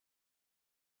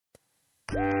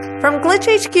From Glitch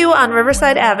HQ on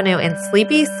Riverside Avenue in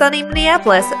sleepy, sunny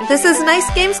Minneapolis, this is Nice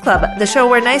Games Club, the show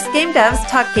where nice game devs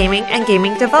talk gaming and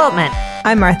gaming development.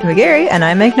 I'm Martha McGarry, and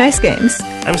I make nice games.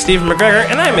 I'm Stephen McGregor,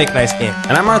 and I make nice games.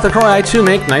 And I'm Arthur Croy, I too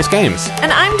make nice games.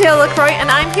 And I'm Dale LaCroix,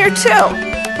 and I'm here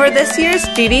too. For this year's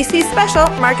GDC special,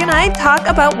 Mark and I talk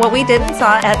about what we did and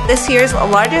saw at this year's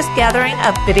largest gathering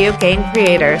of video game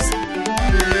creators.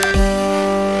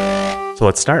 So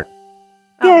let's start.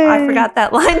 Oh, I forgot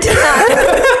that line.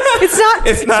 It's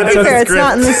not in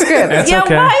the script. That's yeah,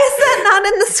 okay. why is that not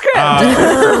in the script?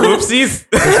 Oopsies.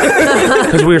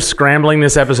 Because we were scrambling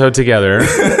this episode together.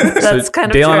 That's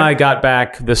kind of Dale true. and I got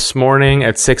back this morning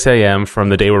at 6 a.m. from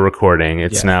the day we're recording.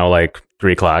 It's now like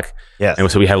 3 o'clock. Yes.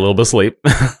 And so we had a little bit of sleep.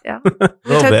 Yeah. A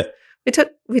little bit.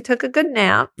 We took a good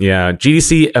nap. Yeah.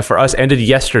 GDC for us ended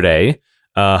yesterday.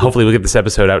 Hopefully we'll get this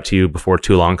episode out to you before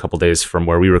too long, a couple days from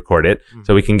where we record it,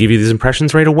 so we can give you these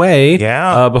impressions right away.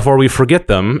 Yeah. Before we forget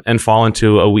them and fall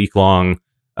into a week-long,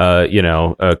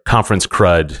 conference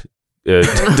crud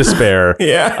despair.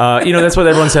 Yeah. That's what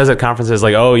everyone says at conferences,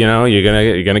 like, oh, you're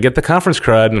gonna get the conference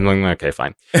crud, and I'm like, okay,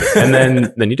 fine, and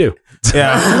then you do.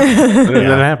 Yeah. And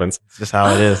then it happens. It's just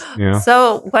how it is. Yeah.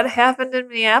 So what happened in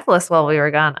Minneapolis while we were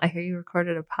gone? I hear you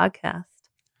recorded a podcast.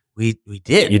 We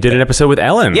did. You did an episode with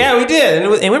Ellen. Yeah, we did.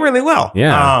 And it went really well.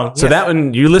 Yeah. So that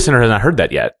one, you listener has not heard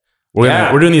that yet.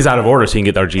 We're doing these out of order so you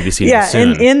can get our GDC news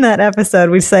soon. In that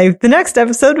episode, we say the next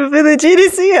episode will be the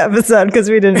GDC episode because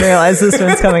we didn't realize this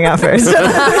one's coming out first.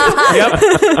 Yep.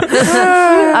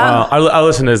 Our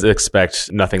listeners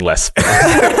expect nothing less.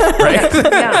 Right.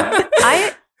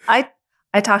 Yeah.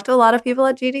 I talked to a lot of people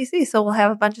at GDC, so we'll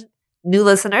have a bunch of new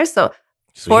listeners. So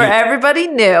Sweet. for everybody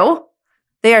new,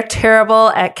 they are terrible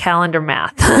at calendar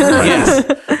math. Yes.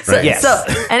 Right. Yes. So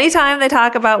anytime they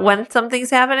talk about when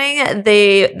something's happening,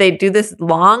 they do this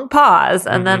long pause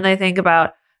and then they think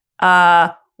about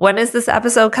when is this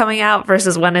episode coming out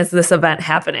versus when is this event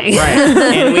happening? Right.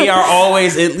 And we are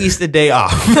always at least a day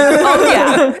off. Oh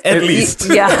yeah. At least.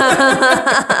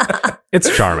 Yeah.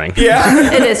 It's charming.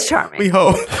 Yeah. It is charming. We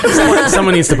hope.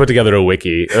 Someone needs to put together a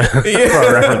wiki for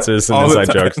our references and All the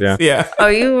inside time. jokes. Yeah. Yeah. Oh,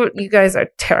 you guys are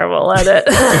terrible at it.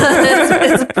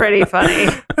 it's pretty funny.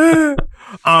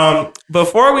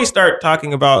 Before we start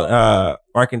talking about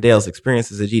Mark and Dale's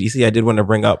experiences at GDC, I did want to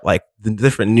bring up like the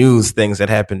different news things that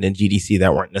happened in GDC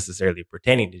that weren't necessarily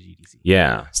pertaining to GDC.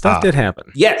 Yeah. Stuff did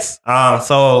happen. Yes.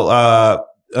 So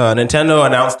Nintendo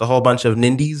announced a whole bunch of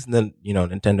Nindies, and then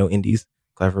Nintendo Indies.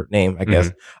 Clever name, I guess.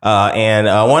 And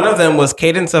one of them was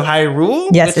Cadence of Hyrule.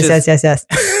 Yes.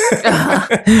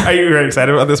 Are you very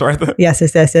excited about this, Martha? Yes.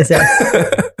 Yeah,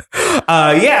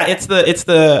 it's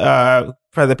the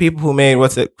for the people who made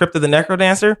Crypt of the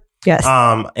Necrodancer. Yes.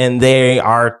 And they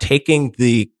are taking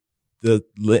the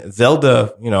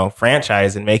Zelda,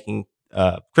 franchise and making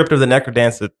Crypt of the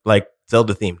Necrodancer like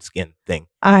Zelda themed skin thing.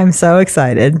 I'm so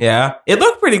excited. Yeah, it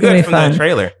looked pretty good from that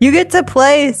trailer. You get to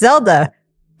play Zelda.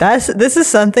 This is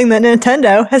something that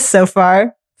Nintendo has so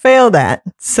far failed at.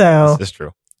 So This is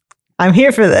true. I'm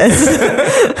here for this.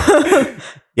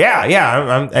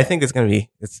 Yeah. I think it's going to be.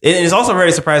 It is also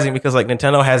very surprising because like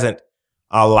Nintendo hasn't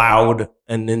allowed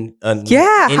how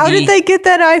did they get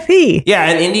that IP? Yeah,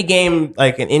 an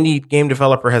indie game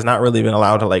developer has not really been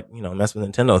allowed to mess with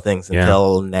Nintendo things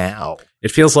until now.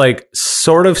 It feels like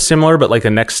sort of similar, but like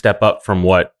the next step up from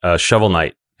what Shovel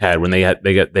Knight had when they got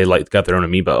their own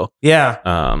amiibo. Yeah.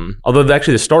 Although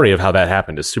actually the story of how that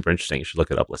happened is super interesting. You should look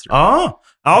it up, listener. Oh,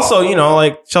 also,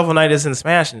 like Shovel Knight is in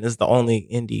Smash and is the only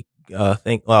indie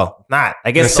thing. Well, not. I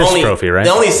guess the SIS trophy, right?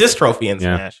 The only SIS trophy in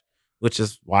Smash, which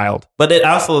is wild. But it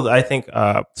also, I think,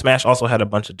 Smash also had a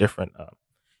bunch of different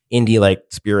indie like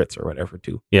spirits or whatever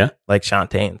too. Yeah, like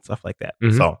Shantae and stuff like that.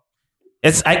 Mm-hmm. So.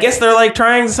 I guess they're like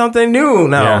trying something new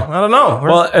now. Yeah. I don't know.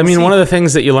 Well, I mean, one of the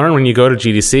things that you learn when you go to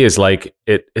GDC is like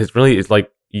it's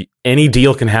like any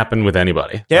deal can happen with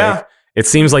anybody. Yeah. Like, it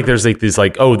seems like there's like these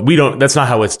like, oh, that's not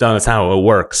how it's done. It's how it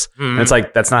works. Mm-hmm. And it's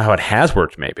like that's not how it has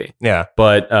worked, maybe. Yeah.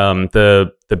 But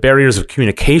the barriers of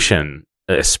communication,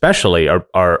 especially,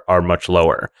 are much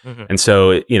lower. Mm-hmm. And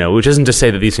so which isn't to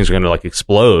say that these things are going to like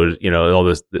explode. All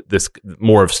this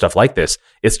more of stuff like this.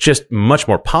 It's just much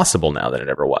more possible now than it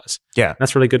ever was. Yeah,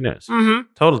 that's really good news. Mm-hmm.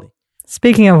 Totally.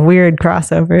 Speaking of weird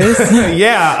crossovers,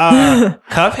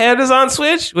 Cuphead is on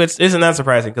Switch, which isn't that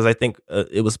surprising because I think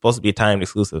it was supposed to be a timed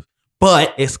exclusive,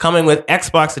 but it's coming with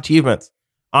Xbox achievements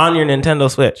on your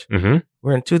Nintendo Switch. Mm-hmm.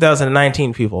 We're in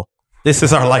 2019, people. This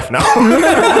is our life now.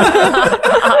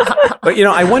 But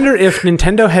I wonder if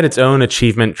Nintendo had its own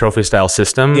achievement trophy style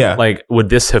system. Yeah. Like, would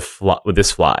this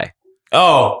fly?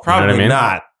 Oh, probably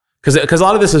not. because a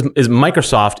lot of this is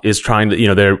Microsoft is trying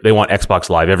to, they want Xbox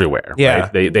Live everywhere. Yeah.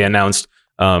 Right? They announced,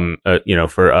 for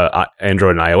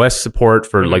Android and iOS support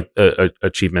for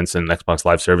achievements and Xbox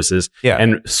Live services. Yeah.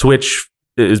 And Switch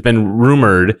has been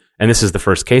rumored, and this is the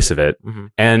first case of it.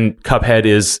 And Cuphead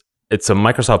it's a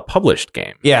Microsoft published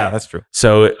game. Yeah, that's true.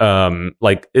 So,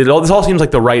 this all seems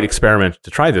like the right experiment to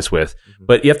try this with.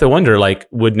 But you have to wonder,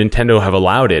 would Nintendo have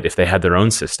allowed it if they had their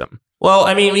own system? Well,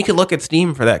 I mean, we could look at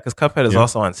Steam for that because Cuphead is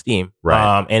also on Steam,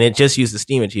 right? And it just uses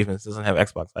Steam achievements; doesn't have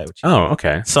Xbox Live achievements. Oh,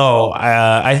 okay. So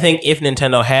I think if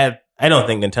Nintendo had, I don't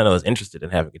think Nintendo is interested in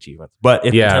having achievements, but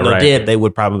if Nintendo did, they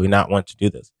would probably not want to do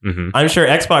this. I'm sure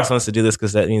Xbox wants to do this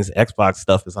because that means Xbox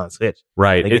stuff is on Switch.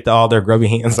 Right. They get all their grubby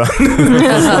hands on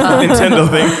Nintendo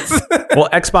things. Well,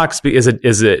 Xbox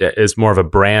is more of a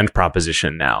brand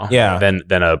proposition now,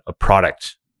 than a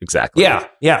product exactly. Yeah,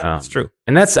 that's true.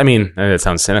 And that's, I mean, that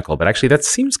sounds cynical, but actually that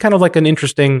seems kind of like an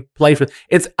interesting play for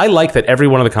I like that every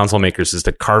one of the console makers is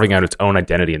carving out its own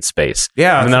identity in space.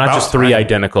 Yeah, and they're not just three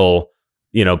identical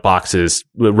boxes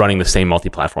running the same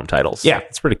multi-platform titles. Yeah,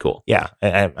 it's pretty cool. Yeah,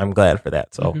 I'm glad for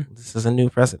that. So this is a new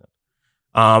precedent.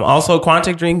 Also,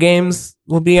 Quantic Dream games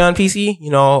will be on PC.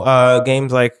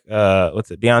 Games like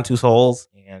Beyond Two Souls,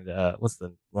 and what's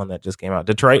the one that just came out?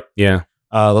 Detroit. Yeah,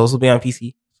 those will be on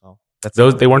PC. So that's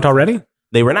those. They weren't already.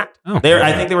 They were not. Oh,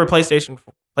 I think they were PlayStation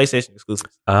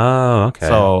exclusives. Oh, okay.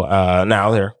 So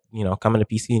now they're coming to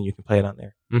PC and you can play it on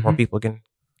there. More people can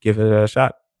give it a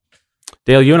shot.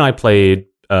 Dale, you and I played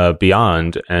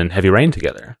Beyond and Heavy Rain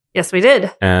together. Yes, we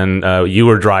did. And you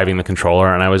were driving the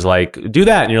controller, and I was like, "Do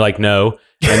that," and you're like, "No."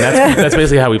 And that's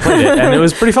basically how we played it, and it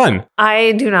was pretty fun.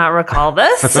 I do not recall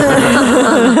this.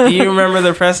 Do you remember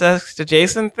the press X to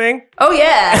Jason thing? Oh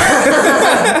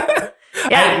yeah.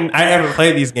 Yeah. I haven't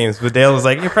played these games, but Dale was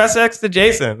like, "You press X to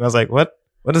Jason." I was like, "What?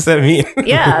 What does that mean?"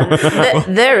 Yeah,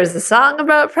 there is a song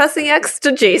about pressing X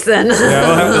to Jason. Yeah,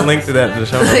 we'll have to link to that in the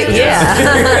show notes.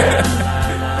 Yeah.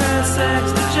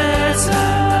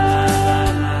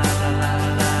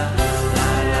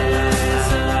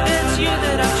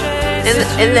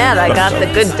 In that, I got the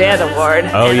Good Dad Award.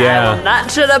 Oh, and yeah. I will not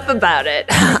shut up about it.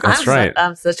 That's right.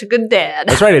 I'm such a good dad.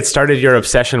 That's right. It started your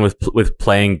obsession with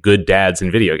playing good dads in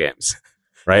video games,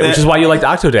 right? Which is why you liked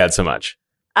Octodad so much.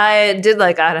 I did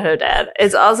like Octodad.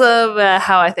 It's also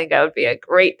how I think I would be a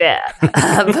great dad,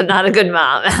 but not a good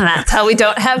mom. And that's how we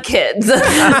don't have kids.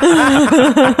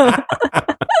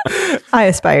 I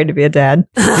aspire to be a dad.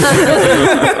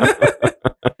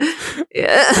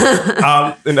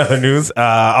 Yeah. In other news,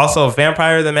 also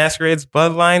Vampire the Masquerade's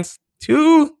Bloodlines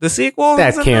 2, the sequel.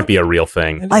 That can't be a real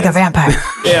thing. Like a vampire.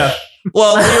 Yeah.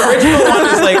 Well, the original one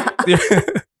is like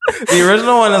the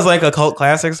original one is like a cult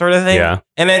classic sort of thing. Yeah.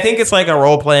 And I think it's like a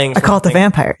role playing. A cult of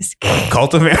vampires.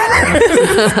 Cult of vampires.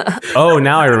 Oh,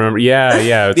 now I remember. Yeah.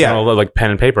 It's kind of like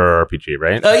pen and paper RPG,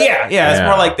 right? Yeah. It's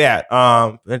more like that.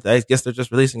 I guess they're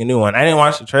just releasing a new one. I didn't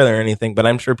watch the trailer or anything, but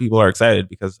I'm sure people are excited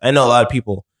because I know a lot of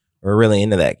people are really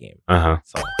into that game.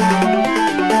 So.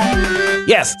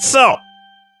 Yes. So,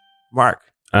 Mark.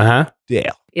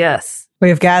 Dale. Yes.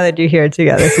 We've gathered you here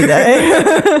together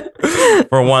today.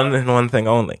 For one and one thing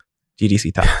only.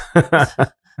 GDC Talk.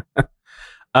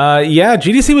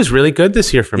 GDC was really good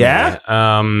this year for me. Yeah?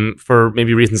 For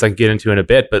maybe reasons I can get into in a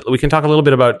bit, but we can talk a little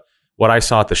bit about what I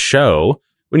saw at the show.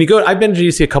 When you go, I've been to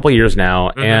GDC a couple years now,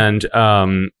 and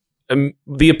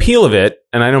the appeal of it,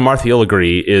 and I know Martha, you'll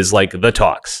agree, is like the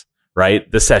talks, right?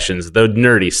 The sessions, the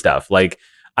nerdy stuff. Like,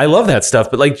 I love that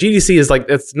stuff, but like GDC is like,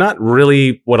 it's not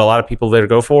really what a lot of people there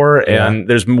go for, and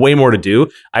there's way more to do.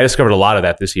 I discovered a lot of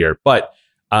that this year, but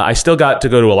I still got to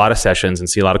go to a lot of sessions and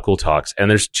see a lot of cool talks.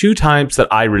 And there's two types that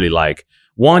I really like.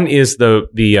 One is the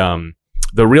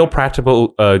real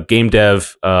practical game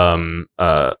dev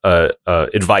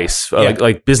advice,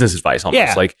 like business advice almost.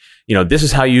 Yeah. Like, this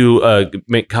is how you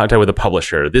make contact with a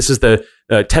publisher. This is the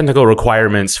technical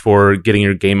requirements for getting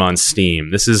your game on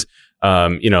Steam. This is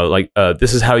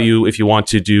this is how you, if you want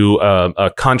to do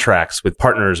contracts with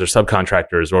partners or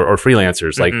subcontractors or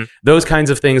freelancers, like those kinds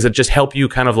of things that just help you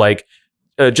kind of like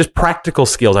just practical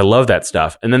skills. I love that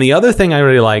stuff. And then the other thing I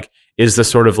really like is the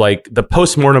sort of like the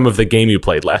postmortem of the game you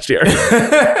played last year.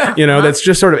 That's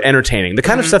just sort of entertaining. The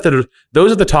kind of stuff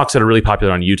those are the talks that are really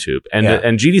popular on YouTube. And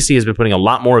and GDC has been putting a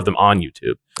lot more of them on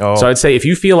YouTube. So I'd say if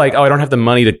you feel like, I don't have the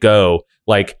money to go,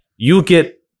 like you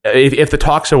get, if the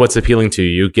talks are what's appealing to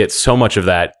you, you get so much of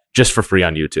that just for free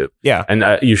on YouTube. Yeah. And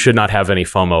you should not have any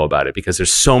FOMO about it because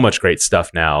there's so much great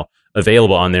stuff now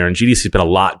available on there, and GDC's been a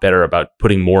lot better about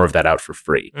putting more of that out for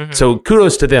free. So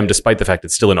kudos to them, despite the fact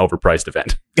it's still an overpriced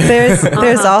event.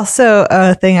 There's also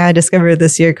a thing I discovered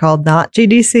this year called Not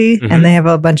GDC, and they have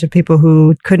a bunch of people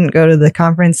who couldn't go to the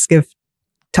conference give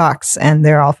talks, and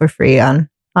they're all for free on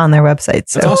their website.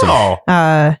 So That's awesome.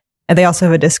 and they also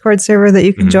have a Discord server that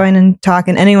you can join and talk,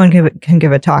 and anyone can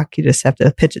give a talk. You just have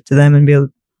to pitch it to them and be,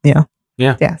 yeah.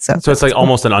 So it's like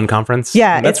almost an unconference.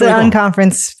 Yeah, That's it's really an cool.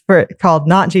 unconference called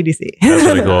Not GDC. That's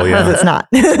really cool. Yeah. Because it's not.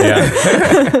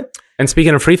 Yeah. And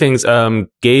speaking of free things,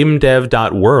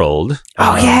 GameDev.world, which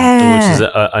is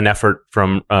an effort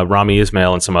from Rami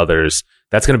Ismail and some others.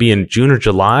 That's going to be in June or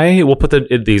July. We'll put the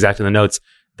exact in the notes.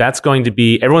 That's going to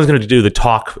be, everyone's going to do the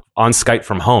talk on Skype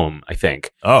from home, I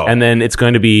think. Oh. And then it's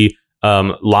going to be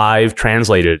live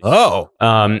translated. Oh.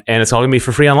 And it's all going to be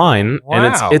for free online.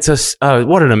 Wow. And it's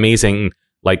what an amazing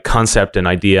like concept and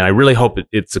idea. I really hope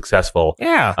it's successful.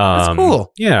 Yeah. That's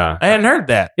cool. Yeah. I hadn't heard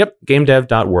that. Yep.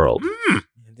 GameDev.world.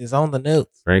 It is on the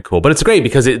notes. Very cool. But it's great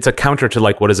because it's a counter to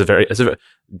like what is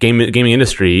gaming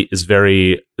industry is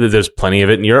very, there's plenty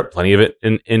of it in Europe, plenty of it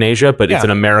in Asia, but it's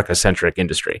an America centric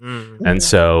industry. And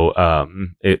so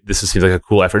this seems like a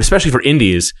cool effort, especially for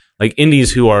indies. Like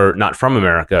indies who are not from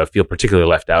America feel particularly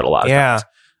left out a lot of times.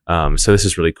 So this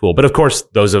is really cool. But of course,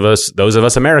 those of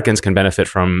us Americans can benefit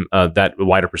from that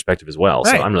wider perspective as well.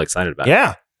 Right. So I'm really excited about it.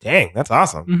 Yeah. Dang, that's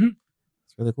awesome.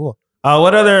 It's really cool.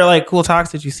 What other like cool talks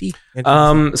did you see? So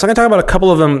I'm going to talk about a couple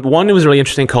of them. One was really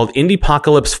interesting called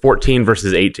Indiepocalypse 14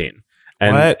 versus 18.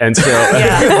 And so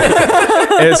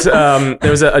it's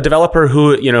there was a developer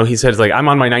who, he says like, I'm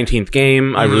on my 19th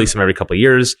game. I release them every couple of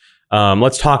years.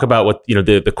 Let's talk about what,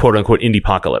 the quote unquote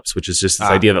Indiepocalypse, which is just this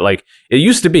idea that like it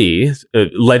used to be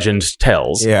legend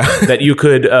tells that you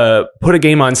could put a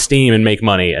game on Steam and make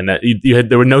money, and that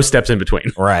there were no steps in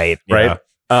between. Right. Right.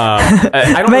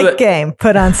 I don't Make know that, game,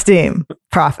 put on Steam,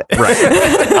 profit. Right.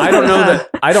 I don't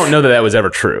know that was ever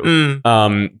true.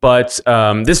 But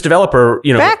this developer,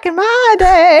 Back in my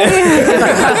day.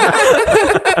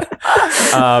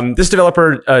 this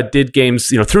developer did games,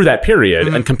 through that period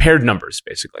and compared numbers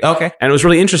basically. Okay. And it was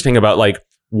really interesting about like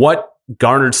what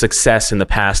garnered success in the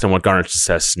past and what garnered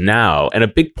success now. And a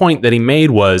big point that he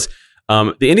made was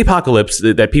the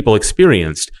Indiepocalypse that people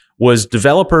experienced was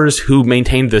developers who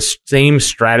maintained the same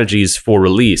strategies for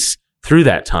release through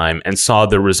that time and saw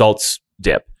the results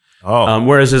dip.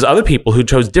 Whereas there's other people who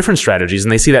chose different strategies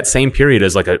and they see that same period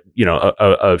as like a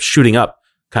shooting up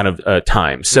kind of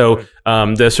time. So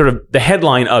the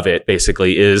headline of it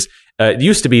basically is it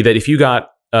used to be that if you did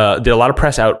a lot of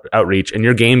press outreach and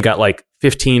your game got like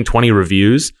 15, 20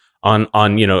 reviews on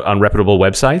reputable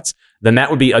websites, then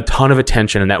that would be a ton of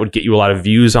attention and that would get you a lot of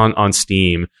views on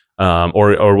Steam.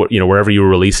 Or wherever you were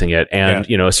releasing it, and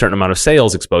a certain amount of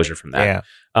sales exposure from that.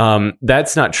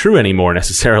 That's not true anymore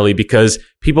necessarily because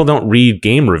people don't read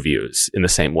game reviews in the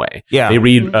same way. They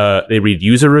read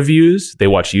user reviews, they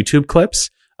watch YouTube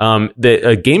clips.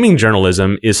 Gaming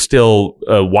journalism is still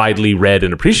widely read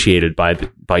and appreciated by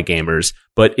gamers,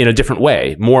 but in a different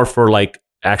way, more for like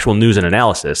actual news and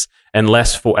analysis, and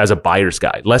less for as a buyer's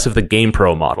guide, less of the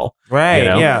GamePro model. Right.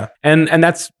 Yeah. And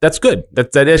that's good.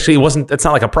 That actually that's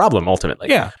not like a problem ultimately.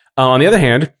 Yeah. On the other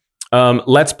hand,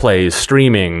 Let's Plays,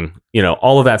 streaming,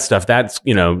 all of that stuff, that's,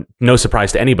 no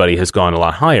surprise to anybody, has gone a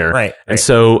lot higher. Right. And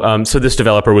so this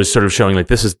developer was sort of showing like,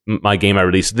 this is my game I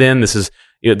released then. This is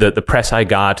the press I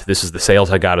got. This is the sales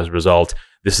I got as a result.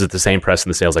 This is the same press and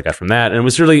the sales I got from that. And it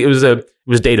was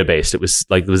data based. It was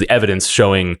the evidence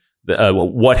showing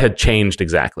what had changed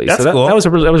exactly. That's so cool. That was a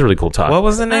really cool talk. What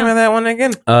was the name of that one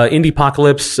again?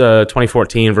 Indiepocalypse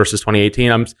 2014 versus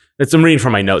 2018. I'm reading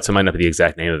from my notes. It might not be the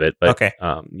exact name of it, but okay.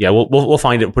 We'll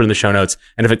find it and put it in the show notes.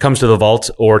 And if it comes to the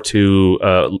vault or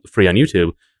to free on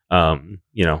YouTube,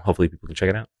 hopefully people can check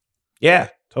it out. Yeah,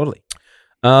 totally.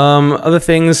 Other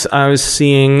things I was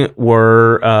seeing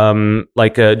were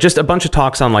just a bunch of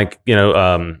talks on game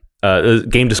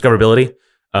discoverability.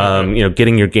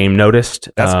 Getting your game noticed.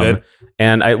 That's good.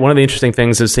 And one of the interesting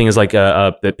things is seeing is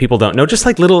that people don't know, just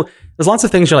like there's lots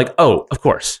of things you're like, oh, of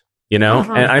course, and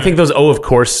I think those, oh, of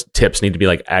course tips need to be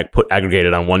like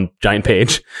aggregated on one giant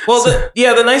page. Well,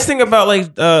 the nice thing about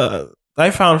I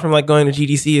found from going to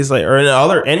GDC is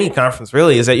or any conference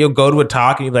really is that you'll go to a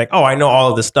talk and you're like, oh, I know all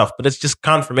of this stuff, but it's just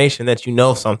confirmation that you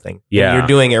know something. Yeah, you're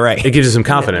doing it right. It gives you some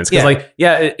confidence because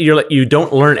you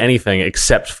don't learn anything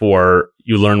except for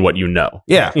you learn what you know.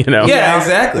 Yeah, Yeah,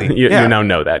 exactly. You now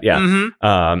know that. Yeah.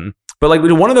 Mm-hmm. But like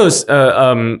one of those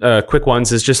quick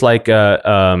ones is just like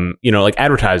like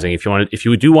advertising. If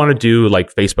you do want to do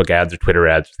like Facebook ads or Twitter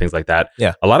ads, things like that.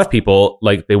 Yeah. A lot of people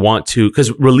like they want to,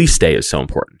 because release day is so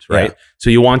important, right? Yeah.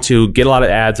 So you want to get a lot of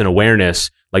ads and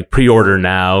awareness, like pre-order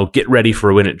now, get ready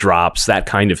for when it drops, that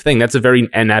kind of thing. That's a very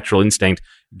natural instinct,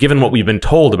 given what we've been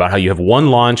told about how you have one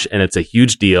launch and it's a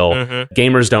huge deal. Mm-hmm.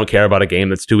 Gamers don't care about a game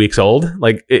that's 2 weeks old,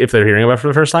 like if they're hearing about it for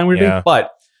the first time, but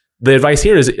the advice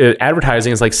here is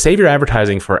advertising is like save your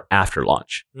advertising for after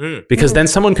launch because then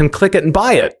someone can click it and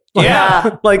buy it.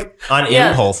 Yeah. Like on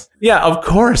impulse. Yeah, of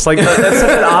course. Like that's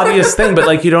such an obvious thing, but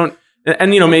like you don't,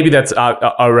 and maybe that's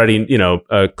already,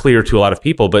 clear to a lot of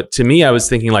people. But to me, I was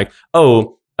thinking like,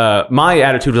 my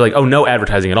attitude was like, no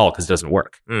advertising at all because it doesn't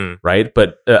work. Right.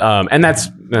 But, and that's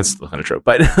kind of true,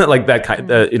 but like that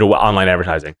kind online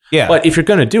advertising. Yeah. But if you're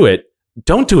going to do it,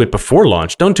 don't do it before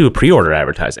launch. Don't do a pre-order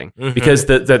advertising because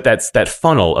that's that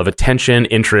funnel of attention,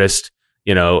 interest,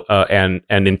 and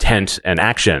intent and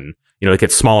action. It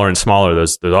gets smaller and smaller,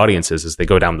 those audiences, as they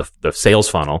go down the sales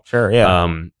funnel. Sure,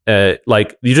 yeah.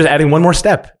 Like you're just adding one more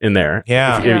step in there.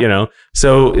 Yeah.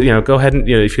 So go ahead and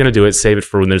if you're going to do it, save it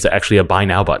for when there's actually a buy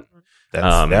now button.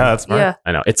 That's smart. Yeah.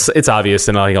 I know it's obvious,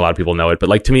 and I think a lot of people know it. But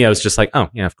like to me, I was just like, oh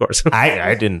yeah, of course.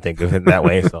 I didn't think of it that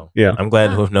way, so yeah, I'm glad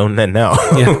to have known that now.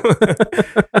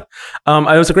 It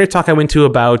was a great talk I went to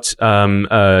about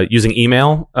using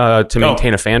email to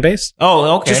maintain a fan base.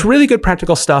 Oh, okay. Just really good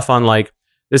practical stuff on like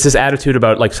there's this attitude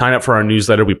about like sign up for our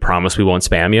newsletter. We promise we won't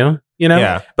spam you.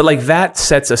 Yeah. But like that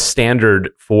sets a standard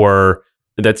for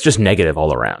that's just negative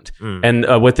all around. And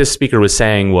what this speaker was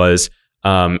saying was,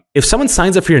 if someone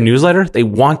signs up for your newsletter, they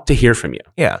want to hear from you.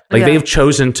 Yeah. Like they've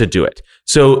chosen to do it.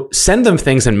 So send them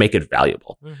things and make it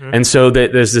valuable. And so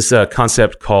there's this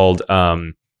concept called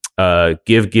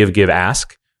give,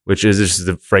 ask, which is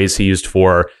the phrase he used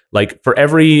for like for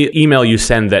every email you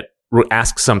send that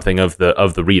ask something of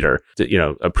the reader,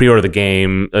 pre-order the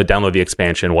game, download the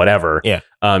expansion, whatever. Yeah.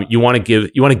 You want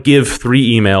to give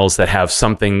 3 emails that have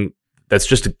something that's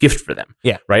just a gift for them.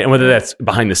 Yeah. Right. And whether that's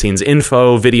behind the scenes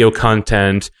info, video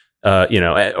content,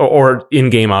 or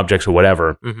in-game objects or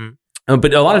whatever.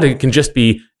 But a lot of it can just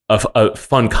be a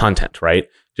fun content, right?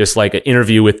 Just like an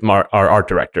interview with our art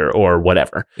director or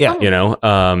whatever. Yeah. Or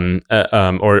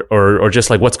just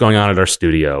like what's going on at our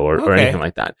studio or anything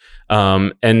like that.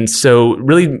 And so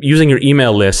really using your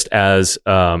email list as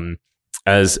sort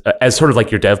of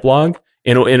like your dev blog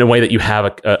in a way that you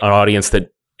have an audience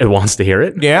that it wants to hear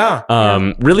it. Yeah.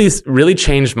 Really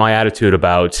changed my attitude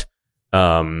about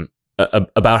how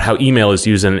email is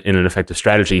used in an effective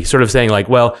strategy. Sort of saying like,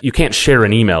 well, you can't share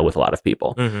an email with a lot of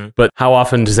people, but how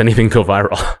often does anything go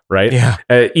viral, right? Yeah.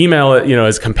 Email,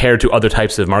 as compared to other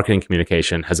types of marketing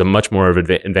communication, has a much more of an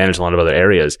advantage in a lot of other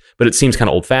areas, but it seems kind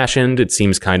of old fashioned. It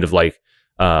seems kind of like,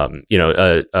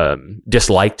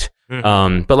 disliked.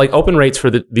 But like open rates for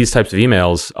these types of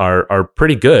emails are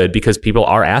pretty good because people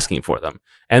are asking for them.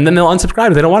 And then they'll unsubscribe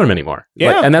if they don't want them anymore.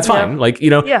 Yeah. And that's fine. Like,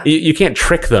 you can't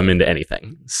trick them into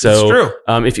anything. So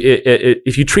it's true.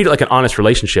 If you treat it like an honest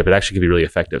relationship, it actually can be really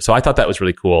effective. So I thought that was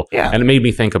really cool. Yeah. And it made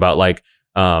me think about like,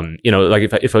 like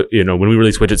if when we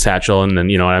release Widget Satchel and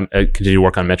then, I continue to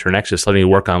work on Metro Nexus, letting me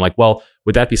work on like, well,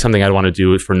 would that be something I'd want to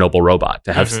do for Noble Robot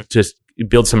to have just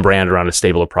build some brand around a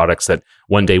stable of products that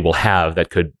one day we'll have that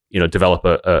could, develop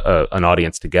an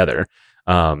audience together.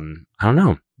 I don't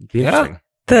know. It'd be interesting.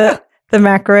 The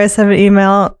macros have an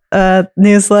email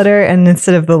newsletter, and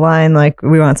instead of the line like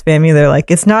 "we won't spam you," they're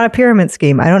like, "It's not a pyramid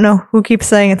scheme." I don't know who keeps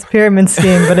saying it's a pyramid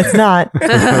scheme, but it's not.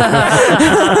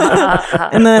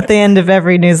 And then at the end of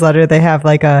every newsletter, they have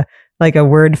like a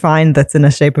word find that's in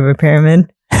the shape of a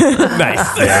pyramid.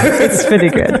 Nice. Yeah. It's pretty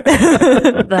good.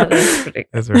 That is pretty good.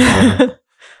 That's very funny.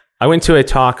 I went to a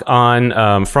talk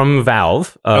on from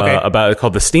Valve about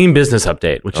called the Steam Business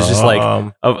Update, which is just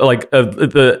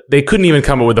they couldn't even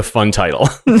come up with a fun title.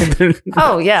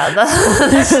 Oh yeah,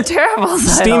 that's a terrible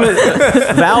title.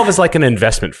 Valve is like an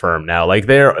investment firm now. Like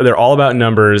they're all about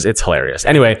numbers. It's hilarious.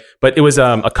 Anyway, but it was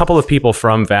a couple of people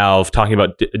from Valve talking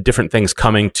about different things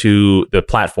coming to the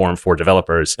platform for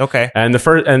developers. Okay, and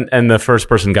the first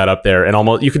person got up there and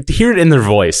almost you could hear it in their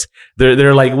voice.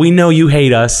 They're like, "We know you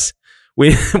hate us.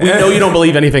 We know you don't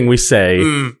believe anything we say,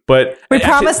 but we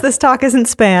promise this talk isn't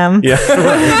spam." Yeah.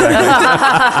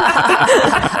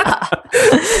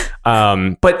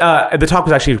 But the talk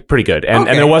was actually pretty good, and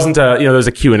there wasn't there was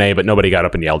a Q&A, but nobody got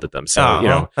up and yelled at them.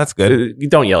 So that's good. You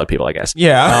don't yell at people, I guess.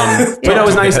 Yeah. But it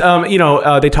was nice.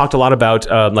 They talked a lot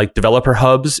about like developer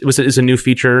hubs. It was a new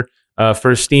feature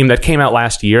for Steam that came out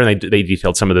last year, and they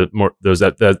detailed some of those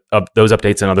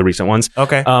updates and other recent ones.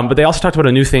 Okay. But they also talked about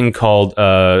a new thing called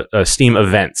Steam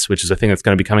Events, which is a thing that's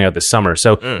going to be coming out this summer.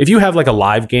 So if you have like a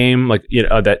live game like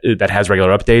that has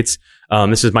regular updates,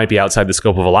 might be outside the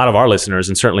scope of a lot of our listeners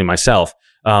and certainly myself.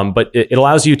 But it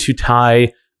allows you to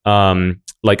tie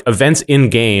like events in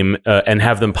game and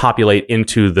have them populate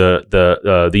into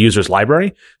the user's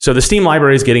library. So the Steam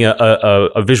library is getting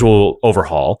a visual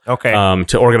overhaul. Okay.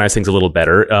 To organize things a little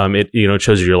better. It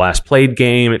shows you your last played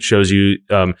game. It shows you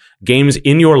games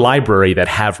in your library that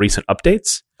have recent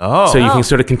updates. Oh. So you can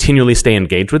sort of continually stay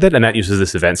engaged with it, and that uses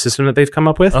this event system that they've come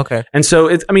up with. Okay. And so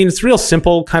it's real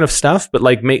simple kind of stuff, but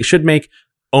like should make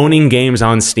owning games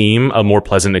on Steam a more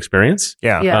pleasant experience.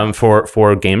 Yeah. For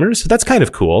gamers. So that's kind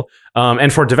of cool.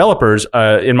 And for developers,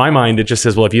 in my mind, it just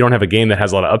says, well, if you don't have a game that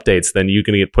has a lot of updates, then you're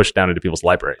going to get pushed down into people's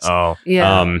libraries. Oh.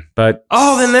 Yeah. But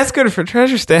then that's good for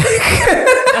Treasure Stack.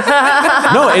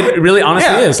 no, it really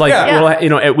honestly is. Like,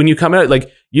 yeah. when you come out,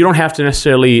 like, you don't have to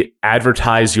necessarily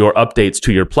advertise your updates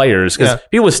to your players because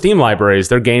people with Steam libraries,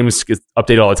 their games get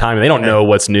updated all the time and they don't know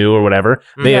what's new or whatever.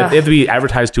 They have to be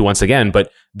advertised to once again, but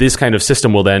this kind of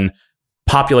system will then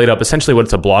populate up essentially what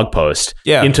it's a blog post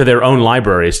into their own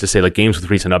libraries to say like games with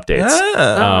recent updates.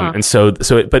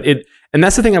 And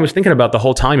that's the thing I was thinking about the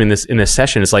whole time in this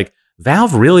session is like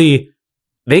Valve really,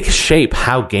 they shape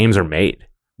how games are made.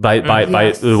 By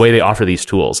the way they offer these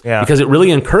tools, because it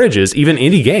really encourages even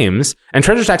indie games. And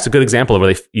Treasure Stack's a good example of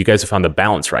where you guys have found the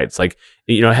balance right. It's like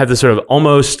have this sort of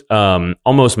almost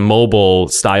mobile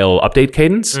style update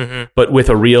cadence, but with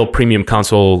a real premium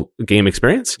console game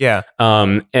experience. Yeah.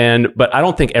 But I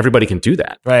don't think everybody can do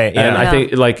that. Right. Yeah. And I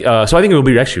think so I think it will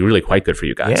be actually really quite good for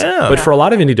you guys. Yeah. But for a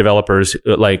lot of indie developers,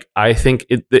 like I think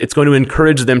it's going to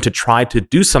encourage them to try to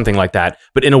do something like that,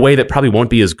 but in a way that probably won't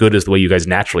be as good as the way you guys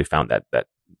naturally found that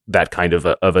kind of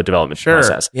a development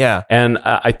process. Yeah. And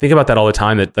I think about that all the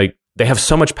time that like they have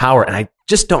so much power and I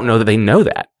just don't know that they know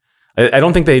that. I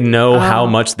don't think they know how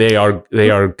much they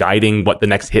are guiding what the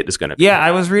next hit is going to be. Yeah.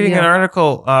 I was reading an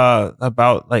article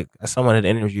about like someone had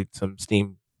interviewed some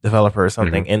Steam developer or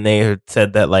something and they had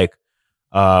said that like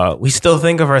we still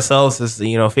think of ourselves as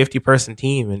 50-person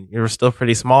team and you're still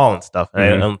pretty small and stuff. And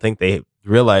I don't think they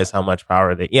realize how much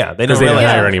power they don't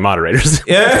hire any moderators.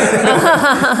 But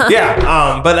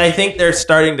I think they're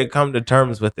starting to come to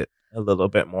terms with it a little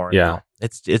bit more. Now.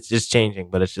 It's just changing,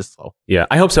 but it's just slow. Yeah,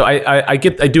 I hope so. I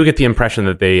do get the impression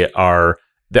that they are.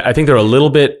 I think they're a little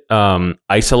bit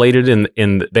isolated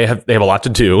in they have a lot to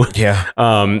do. Yeah.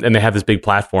 And they have this big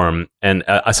platform, and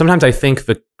sometimes I think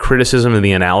the criticism and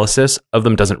the analysis of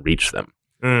them doesn't reach them.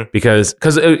 Because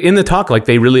in the talk, like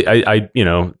they really,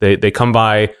 they come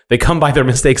by their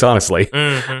mistakes honestly.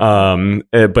 And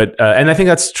I think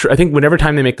that's true. I think whenever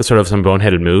time they make the sort of some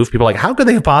boneheaded move, people are like, how could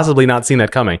they have possibly not seen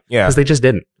that coming? Yeah, because they just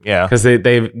didn't. Yeah, because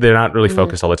they're not really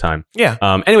focused all the time. Yeah.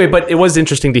 Anyway, but it was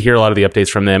interesting to hear a lot of the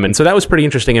updates from them, and so that was pretty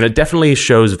interesting. And it definitely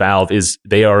shows Valve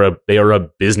they are a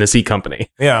businessy company.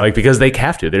 Yeah, like because they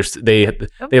have to. They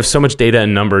have so much data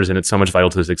and numbers, and it's so much vital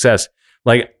to success.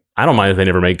 Like. I don't mind if they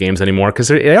never make games anymore because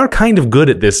they are kind of good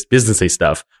at this businessy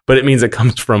stuff, but it means it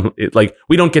comes from like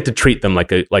we don't get to treat them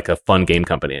like a fun game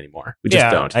company anymore. We just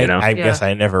don't. I guess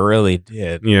I never really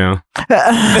did. Yeah.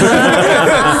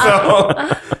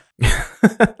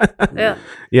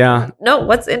 Yeah. No,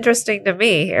 what's interesting to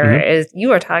me here is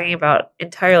you are talking about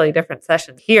entirely different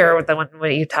sessions here with the one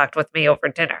when you talked with me over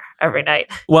dinner every night.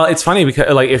 Well, it's funny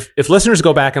because like if listeners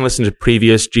go back and listen to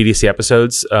previous GDC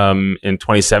episodes in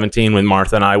 2017 when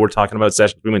Martha and I were talking about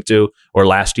sessions we went to, or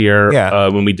last year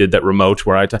when we did that remote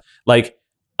where I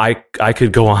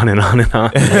could go on and on and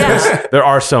on. There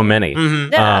are so many.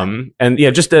 And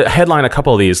just to headline a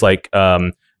couple of these, like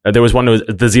there was one that was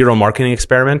the Zero Marketing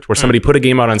Experiment, where somebody put a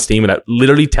game out on Steam without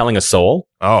literally telling a soul.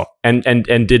 Oh, and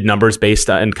did numbers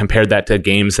based on, and compared that to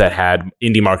games that had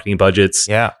indie marketing budgets.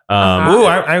 Yeah.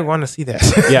 I want to see that.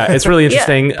 Yeah, it's really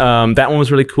interesting. That one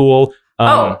was really cool.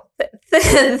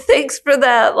 Thanks for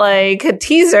that, like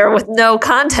teaser with no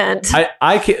content.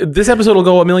 This episode will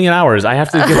go 1 million hours. I have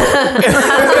to give.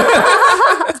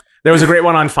 There was a great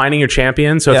one on finding your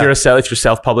champion. So if you're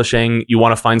self-publishing, you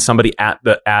want to find somebody at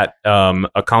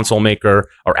a console maker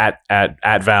or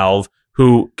at Valve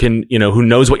who can, who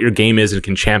knows what your game is and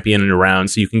can champion it around,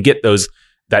 so you can get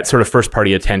that sort of first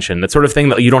party attention, that sort of thing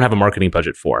that you don't have a marketing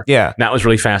budget for. Yeah, and that was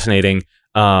really fascinating.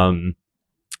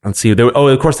 Let's see.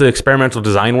 Of course, the experimental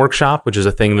design workshop, which is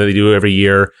a thing that they do every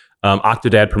year.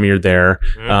 Octodad premiered there.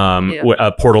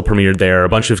 Portal premiered there. A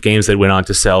bunch of games that went on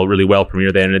to sell really well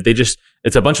premiered there. And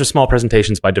it's a bunch of small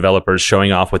presentations by developers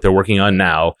showing off what they're working on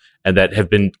now, and that have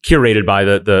been curated by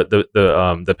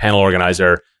the panel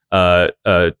organizer,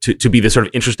 to be this sort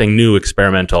of interesting new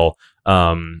experimental.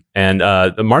 And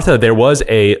Martha, there was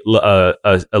a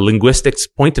linguistics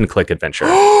point and click adventure.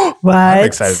 What? I'm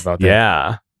excited about that.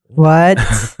 Yeah. What?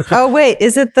 Oh, wait.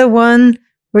 Is it the one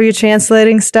where you're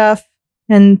translating stuff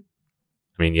and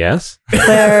I mean, yes.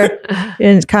 Claire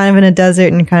is kind of in a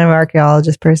desert and kind of an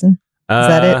archaeologist person? Is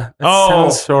that it? That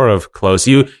sounds sort of close.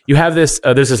 You have this.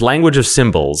 There's this language of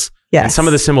symbols. Yes. And some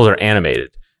of the symbols are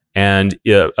animated, and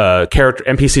character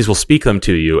NPCs will speak them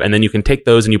to you, and then you can take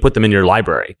those and you put them in your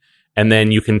library, and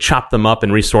then you can chop them up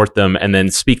and resort them, and then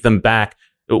speak them back.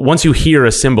 Once you hear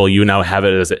a symbol, you now have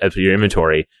it as your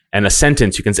inventory, and a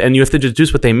sentence you can, and you have to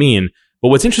deduce what they mean. But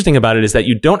what's interesting about it is that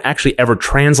you don't actually ever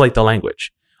translate the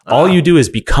language. All you do is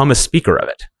become a speaker of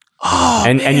it.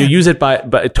 And you use it by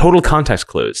total context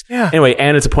clues. Yeah. Anyway,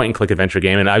 and it's a point and click adventure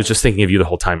game, and I was just thinking of you the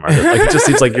whole time, Margaret. Like it just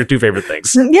seems like your two favorite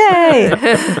things. Yay!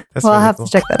 That's Well, I'll really have cool.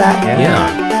 to check that out.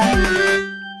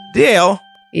 Yeah. Dale,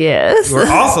 Yes. you were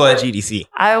also at GDC.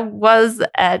 I was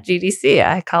at GDC.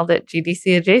 I called it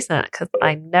GDC adjacent because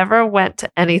I never went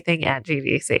to anything at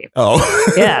GDC.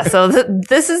 Oh. Yeah. So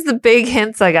this is the big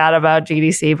hints I got about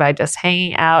GDC by just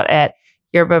hanging out at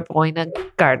Yerba Buena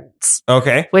Gardens,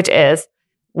 Okay. which is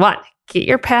one, get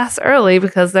your pass early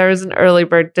because there is an early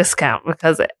bird discount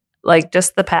because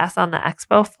just the pass on the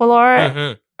expo floor,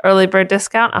 Mhm. early bird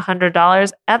discount,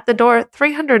 $100 at the door,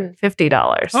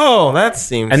 $350. Oh, that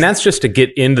seems. And that's just to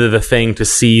get into the thing to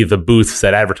see the booths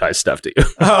that advertise stuff to you.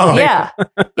 Oh, Yeah.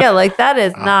 Yeah. Like that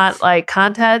is not like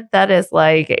content. That is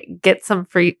like get some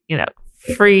free,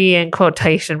 free in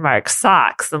quotation marks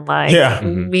socks and Yeah.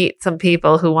 meet some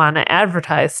people who want to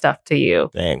advertise stuff to you.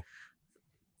 Dang.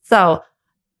 So,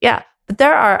 yeah, but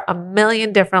there are a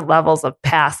million different levels of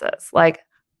passes. Like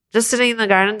just sitting in the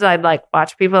gardens, I'd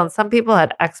watch people, and some people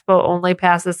had expo only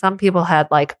passes. Some people had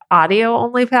audio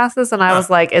only passes. And I was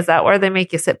like, is that where they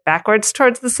make you sit backwards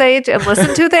towards the stage and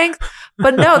listen to things?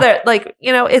 But no, they're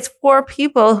it's for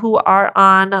people who are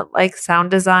on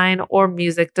sound design or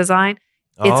music design.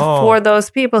 It's for those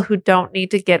people who don't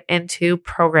need to get into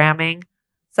programming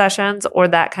sessions or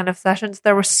that kind of sessions.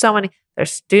 There were so many.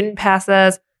 There's student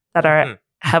passes that are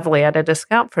heavily at a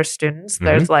discount for students.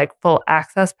 There's full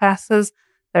access passes.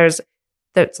 There's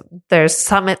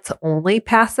summits only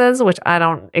passes, which I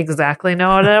don't exactly know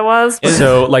what it was. But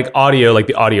So audio,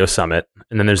 the audio summit,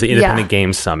 and then there's the independent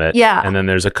games summit. Yeah. And then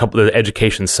there's a couple of the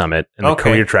education summit and the Okay.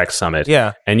 career track summit.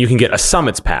 Yeah. And you can get a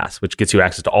summits pass, which gets you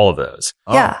access to all of those.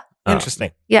 Oh, yeah.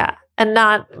 Interesting. Yeah. And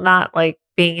not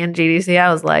being in GDC,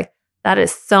 I was like, that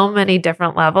is so many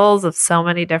different levels of so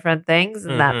many different things.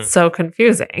 And that's so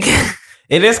confusing.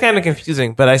 It is kind of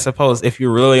confusing, but I suppose if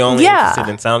you're really only Yeah. interested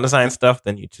in sound design stuff,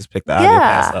 then you just pick the audio Yeah.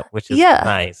 pass up, which is Yeah.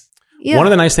 nice. Yeah. One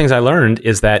of the nice things I learned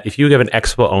is that if you give an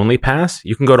expo only pass,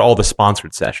 you can go to all the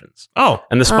sponsored sessions. Oh,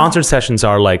 And the sponsored sessions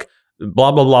are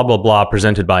blah, blah, blah, blah, blah,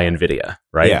 presented by NVIDIA,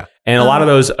 right? Yeah. And a lot of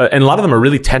those, and a lot of them are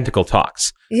really technical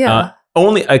talks. yeah.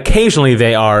 Only occasionally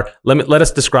they are, let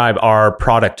us describe our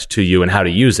product to you and how to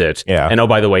use it. Yeah. And oh,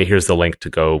 by the way, here's the link to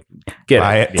go get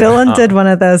Buy it. it. Dylan did one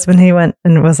of those when he went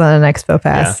and was on an expo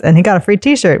pass, and he got a free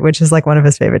T-shirt, which is one of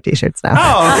his favorite T-shirts now.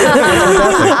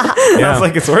 Oh, Yeah. sounds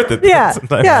like it's worth it. Yeah,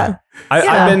 sometimes. yeah.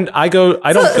 I don't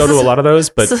go to a lot of those,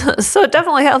 but So it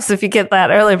definitely helps if you get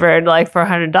that early bird for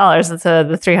 $100 instead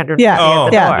of the $300 Yeah. Oh.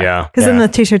 at the Yeah. door. yeah. Because then the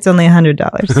T-shirt's only $100.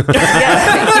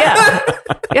 Yeah.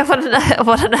 Yeah,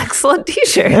 what an excellent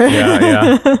T-shirt.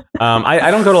 Yeah.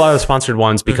 I don't go to a lot of the sponsored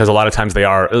ones because a lot of times they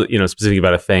are, specific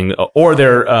about a thing, or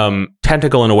they're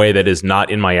technical in a way that is not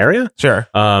in my area. Sure.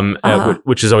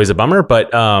 Which is always a bummer.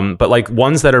 But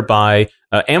ones that are by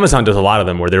Amazon does a lot of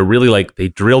them where they're really they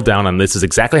drill down on this is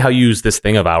exactly how you use this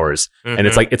thing of ours, and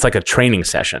it's like a training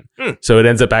session. So it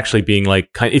ends up actually being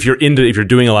if you're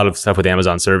doing a lot of stuff with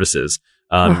Amazon services,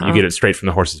 you get it straight from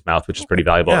the horse's mouth, which is pretty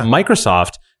valuable. Yeah.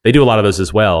 Microsoft, they do a lot of those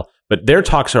as well, but their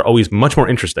talks are always much more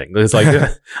interesting. It's I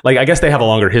guess they have a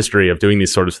longer history of doing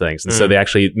these sort of things, and so they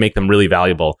actually make them really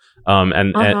valuable.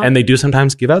 And they do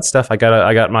sometimes give out stuff. I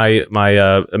got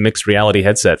my mixed reality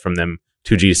headset from them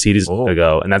 2 GDCs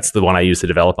ago, and that's the one I use to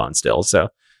develop on still. So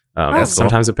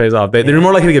sometimes it pays off. They're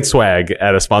more likely to get swag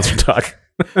at a sponsored talk.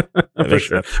 For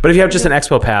sure. But if you have just an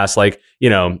expo pass,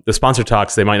 the sponsor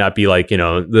talks, they might not be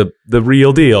the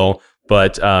real deal,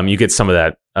 but you get some of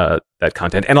that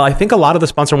content. And I think a lot of the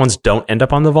sponsor ones don't end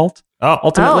up on the vault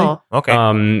ultimately. Oh.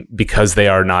 Okay. Because they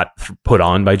are not put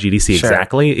on by GDC Sure.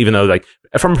 exactly, even though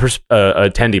from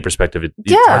attendee perspective, it's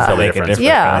hard to tell the Make a difference.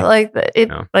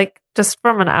 difference. Yeah, just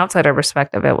from an outsider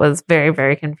perspective, it was very,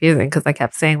 very confusing because I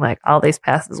kept seeing all these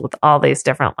passes with all these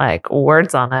different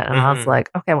words on it, and I was like,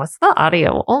 okay, what's the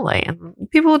audio only? And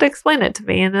people would explain it to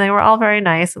me, and they were all very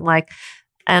nice and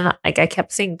and like I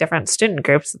kept seeing different student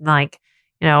groups, and like,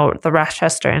 you know, the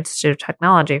Rochester Institute of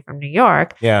Technology from New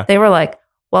York. Yeah. They were like,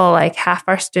 well, like half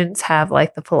our students have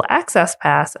like the full access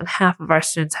pass and half of our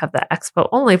students have the expo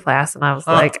only pass. And I was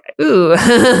like, ooh.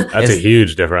 That's a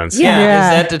huge difference. Yeah.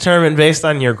 Is that determined based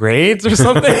on your grades or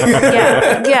something?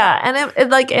 Yeah. And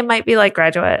it might be like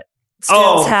graduate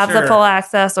students have the full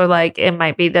access, or like it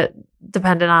might be that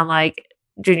dependent on like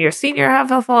junior, senior have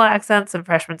the full access and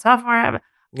freshman, sophomore have it.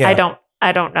 Yeah.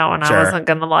 I don't know, and I wasn't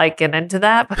gonna like get into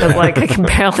that because like I can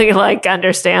barely like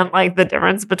understand like the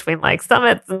difference between like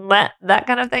summits and that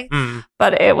kind of thing.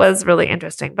 But it was really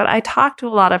interesting. But I talked to a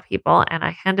lot of people and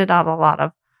I handed out a lot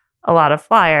of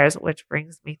flyers, which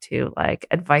brings me to like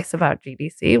advice about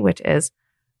GDC, which is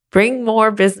bring more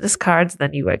business cards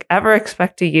than you would ever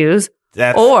expect to use,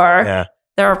 there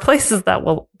are places that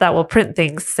will print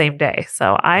things same day.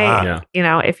 So you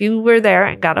know, if you were there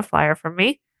and got a flyer from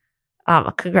me,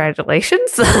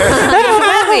 congratulations. I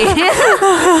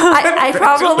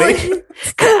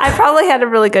probably had a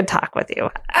really good talk with you.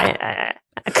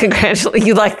 Congratulations.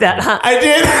 You like that, huh? I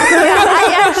did.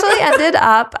 I actually ended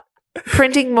up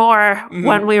printing more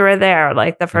when we were there.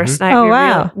 Like the first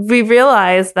night, we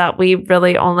realized that we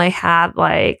really only had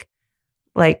like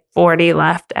 40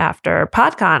 left after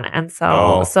PodCon. And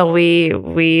so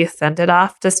we sent it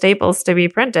off to Staples to be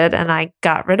printed, and I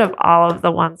got rid of all of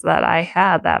the ones that I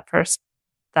had that first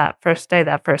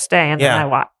day. And then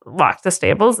I walked to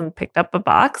Staples and picked up a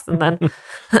box, and then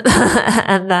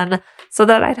and then so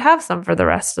that I'd have some for the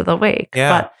rest of the week.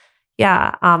 But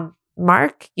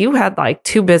Mark, you had like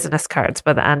 2 business cards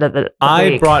by the end of the week.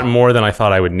 I brought more than I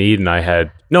thought I would need, and I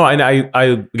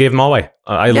gave them all away.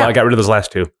 I got rid of those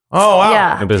last 2. Oh, wow.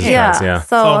 Yeah. Business cards,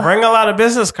 So bring a lot of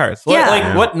business cards.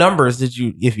 What numbers did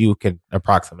you, if you could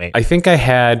approximate? I think I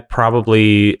had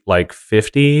probably like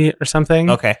 50 or something.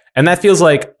 Okay. And that feels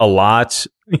like a lot,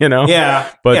 you know? Yeah.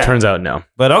 But it turns out no.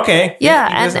 But okay.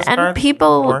 Yeah. And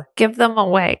people give them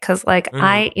away because like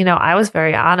I was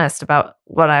very honest about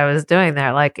what I was doing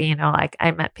there. Like, you know, like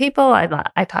I met people, I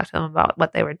talked to them about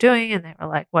what they were doing, and they were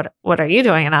like, what are you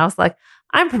doing? And I was like,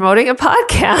 I'm promoting a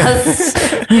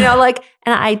podcast, you know, like,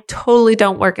 and I totally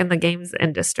don't work in the games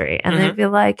industry. And they'd be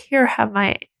like, here, have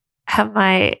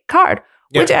my card,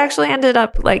 which actually ended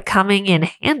up like coming in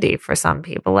handy for some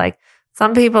people. Like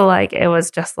some people, like it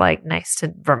was just like nice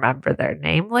to remember their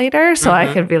name later. So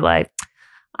I could be like,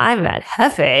 I met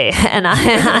Hefe, and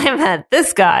I met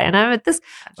this guy, and I met this.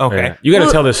 Okay. Yeah. You got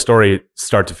to tell this story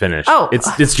start to finish. Oh, it's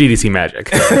GDC magic.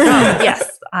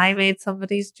 Yes. I made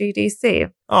somebody's GDC.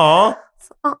 Oh.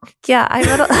 Yeah,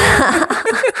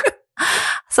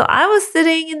 so I was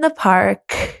sitting in the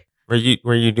park. Were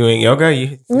you doing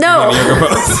yoga? No. Yoga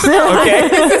pose? Okay.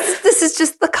 This is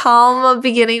just the calm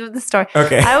beginning of the story.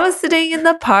 Okay. I was sitting in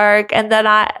the park, and then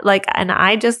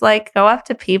I just like go up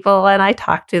to people and I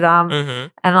talk to them.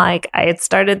 And like I had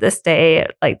started this day,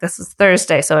 like this was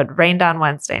Thursday, so it rained on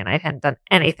Wednesday, and I hadn't done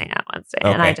anything on Wednesday.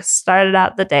 Okay. And I just started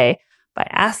out the day by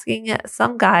asking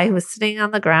some guy who was sitting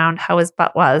on the ground how his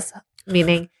butt was,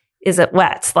 meaning, is it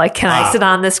wet? Like, can I sit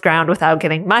on this ground without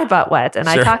getting my butt wet? And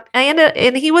I talked,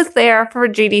 and he was there for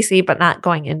GDC, but not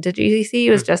going into GDC.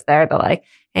 He was just there to like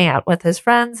hang out with his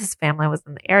friends. His family was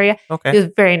in the area. Okay. He was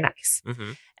very nice.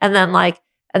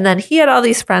 And then he had all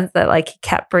these friends that like he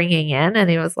kept bringing in, and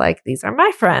he was like, these are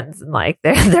my friends. And like,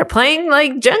 they're playing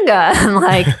like Jenga, and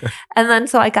like, and then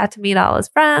so I got to meet all his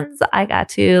friends. I got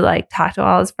to like talk to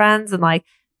all his friends, and like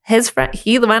his friend,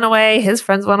 he went away, his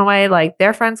friends went away, like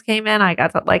their friends came in. I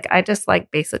got to like, I just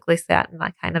like basically sat in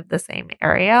like kind of the same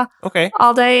area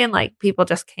all day. And like people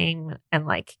just came in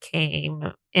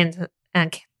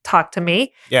and talked to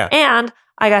me. Yeah. And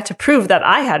I got to prove that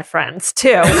I had friends too.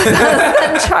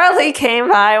 And Charlie came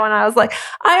by when I was like,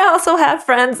 I also have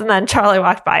friends. And then Charlie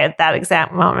walked by at that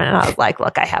exact moment. And I was like,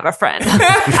 look, I have a friend.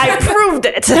 I proved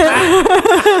it.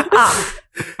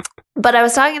 But I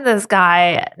was talking to this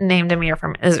guy named Amir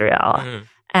from Israel.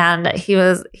 And he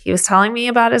was telling me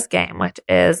about his game, which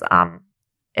is,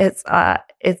 it's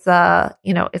a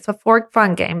for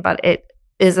fun game, but it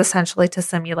is essentially to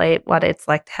simulate what it's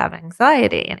like to have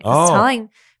anxiety. And he was telling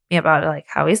me about it, like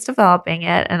how he's developing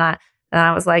it. And I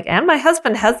was like, and my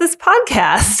husband has this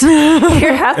podcast.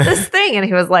 Here, have this thing. And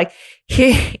he was like,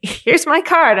 here's my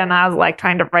card. And I was like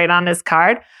trying to write on his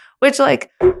card, which like,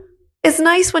 it's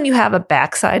nice when you have a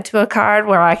backside to a card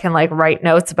where I can like write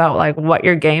notes about like what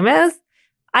your game is.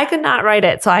 I could not write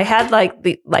it. So I had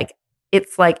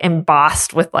it's like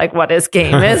embossed with like what his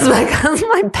game is because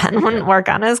my pen wouldn't work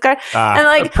on his card. And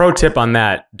like a pro tip on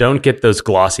that, don't get those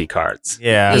glossy cards.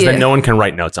 Yeah. Because then no one can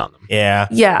write notes on them. Yeah.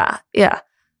 Yeah.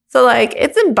 So like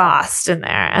it's embossed in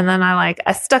there. And then I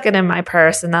stuck it in my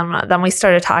purse. And then we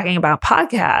started talking about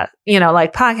podcasts,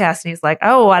 like podcasts. And he's like,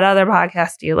 oh, what other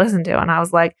podcasts do you listen to? And I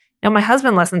was like, my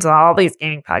husband listens to all these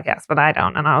gaming podcasts, but I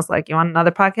don't. And I was like, you want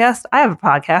another podcast? I have a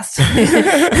podcast.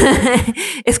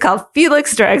 It's called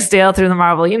Felix Dragsdale Through the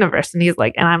Marvel Universe. And he's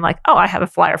like, and I'm like, oh, I have a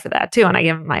flyer for that too. And I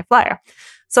give him my flyer.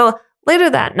 So later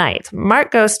that night,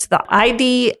 Mark goes to the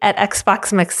ID at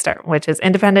Xbox Mixer, which is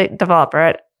independent developer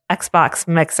at Xbox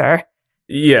Mixer.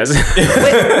 Yes.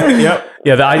 Yep.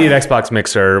 Yeah, the ID at Xbox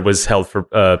Mixer was held for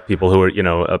people who were,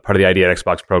 a part of the ID at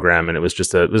Xbox program, and it was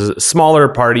just it was a smaller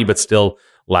party, but still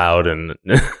loud and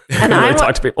really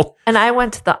talk to people. And I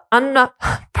went to the Unnup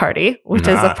party, which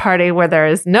is a party where there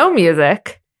is no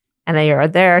music, and they are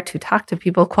there to talk to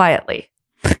people quietly.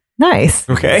 Nice.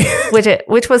 Okay.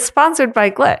 which was sponsored by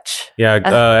Glitch.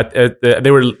 Yeah, they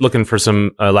were looking for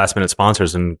some last minute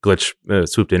sponsors, and Glitch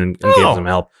swooped in and gave them some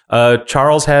help.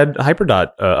 Charles had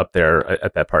Hyperdot up there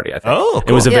at that party, I think. Oh, cool.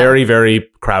 It was a very, very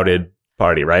crowded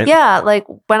party, right? Yeah, like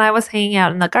when I was hanging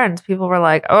out in the gardens, people were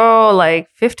like, oh, like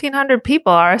 1,500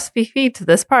 people RSVP to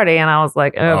this party. And I was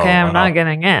like, okay, I'm not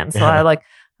getting in. So I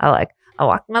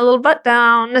walked my little butt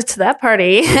down to that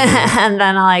party. And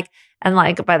then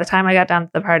by the time I got down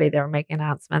to the party, they were making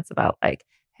announcements about like,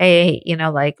 hey,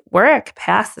 we're at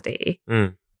capacity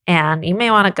and you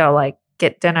may want to go like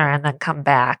get dinner and then come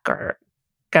back or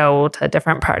go to a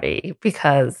different party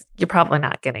because you're probably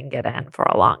not going to get in for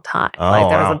a long time. There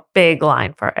was a big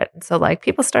line for it. And so like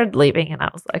people started leaving and I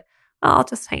was like, oh, I'll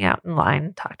just hang out in line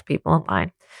and talk to people in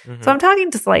line. Mm-hmm. So I'm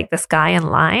talking to like this guy in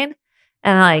line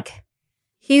and like,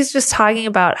 he's just talking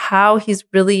about how he's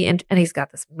really, and he's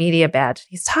got this media badge.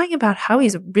 He's talking about how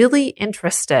he's really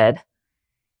interested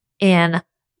in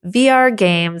VR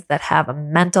games that have a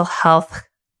mental health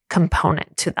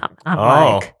component to them. And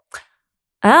I'm like,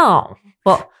 oh,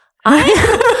 well,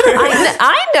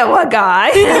 I know a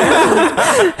guy.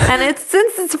 And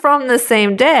since it's from the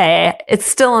same day, it's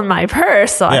still in my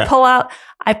purse. So I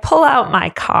pull out my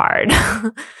card.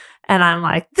 And I'm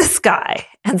like, this guy.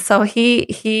 And so he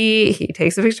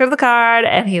takes a picture of the card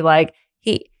and he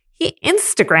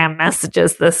Instagram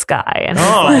messages this guy. And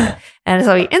and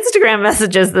so he Instagram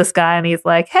messages this guy and he's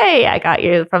like, hey, I got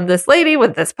you from this lady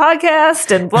with this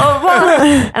podcast and blah, blah, blah.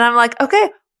 And I'm like, okay,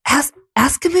 ask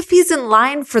him if he's in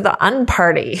line for the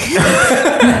unparty.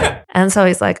 And so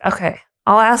he's like, okay,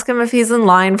 I'll ask him if he's in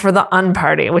line for the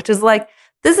unparty, which is like,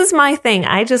 this is my thing.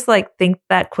 I just like think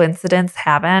that coincidence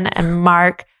happened. And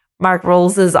Mark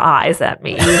rolls his eyes at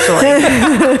me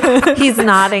usually. He's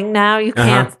nodding now. You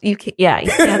can't see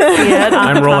it.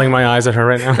 I'm rolling my eyes at her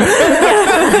right now.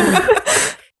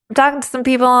 I'm talking to some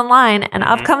people online and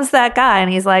up comes that guy and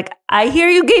he's like, I hear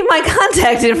you gave my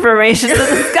contact information to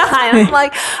this guy. And I'm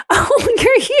like, oh,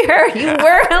 you're here. You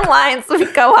were in line. So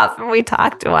we go up and we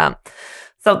talk to him.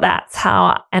 So that's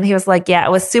how, and he was like, yeah,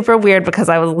 it was super weird because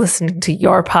I was listening to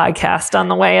your podcast on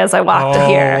the way as I walked to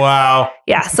here. Oh, wow.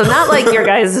 Yeah. So not like your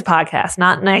guys' podcast,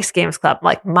 not Nice Games Club,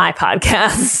 like my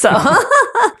podcast. So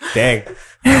dang.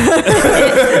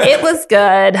 It was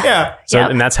good. Yeah. So,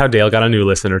 and that's how Dale got a new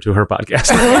listener to her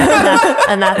podcast.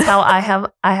 and that's how I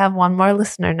have one more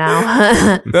listener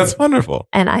now. That's wonderful.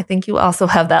 And I think you also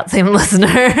have that same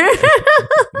listener.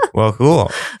 Well, cool.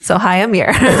 So hi, Amir.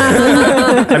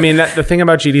 I mean, the thing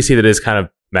about GDC that is kind of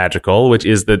magical, which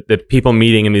is that people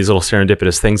meeting in these little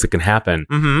serendipitous things that can happen.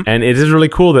 Mm-hmm. And it is really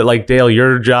cool that like, Dale,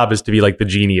 your job is to be like the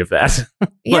genie of that.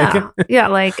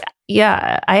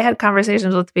 I had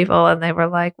conversations with people and they were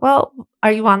like, well,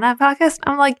 are you on that podcast?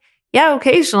 I'm like, yeah,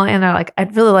 occasionally. And they're like,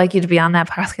 I'd really like you to be on that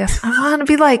podcast. I want to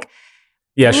be like,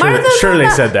 yeah, sure they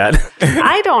said that.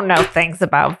 I don't know things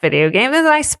about video games, and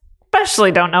I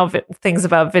especially don't know things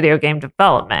about video game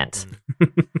development.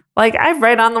 Like, I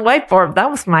write on the whiteboard.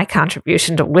 That was my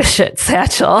contribution to Wish It,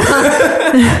 Satchel.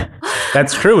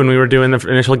 That's true. When we were doing the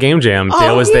initial game jam,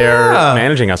 Dale was there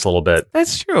managing us a little bit.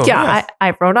 That's true. Yeah, yes.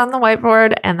 I wrote on the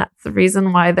whiteboard, and that's the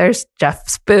reason why there's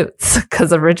Jeff's boots,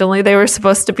 because originally they were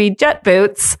supposed to be Jet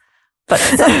boots, but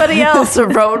somebody else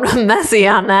wrote messy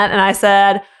on that, and I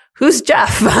said, who's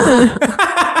Jeff?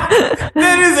 That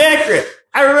is accurate.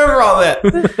 I remember all that.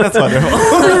 That's wonderful.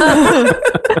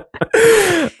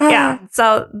 Yeah,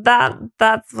 so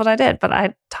that's what I did. But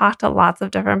I talked to lots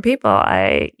of different people.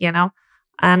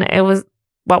 And it was,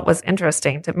 what was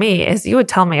interesting to me is you would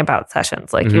tell me about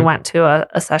sessions. Like you went to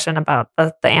a session about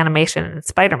the animation in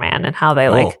Spider-Man and how they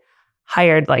like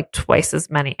hired like twice as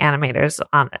many animators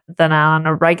on it than on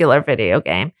a regular video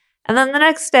game. And then the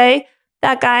next day,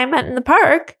 that guy I met in the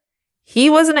park, he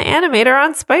was an animator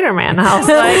on Spider-Man. I was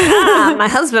like, my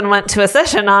husband went to a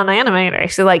session on Animator.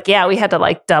 She's like, yeah, we had to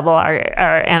like double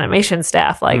our animation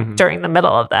staff like during the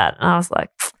middle of that. And I was like,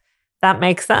 that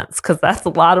makes sense because that's a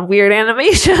lot of weird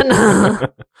animation.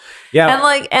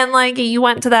 Yeah. And like you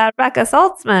went to that Becca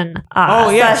Saltzman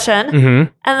session.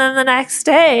 Mm-hmm. And then the next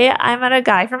day I met a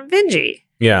guy from Vingy.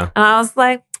 Yeah. And I was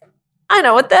like, I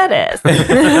know what that is. And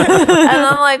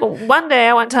then like one day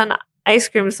I went to an ice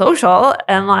cream social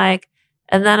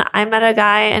and then I met a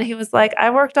guy and he was like, I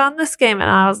worked on this game. And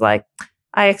I was like,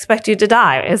 I Expect You to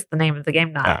Die is the name of the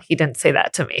game. He didn't say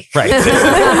that to me. Right.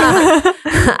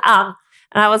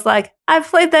 And I was like, I've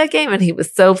played that game. And he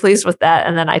was so pleased with that.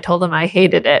 And then I told him I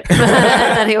hated it. And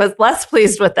then he was less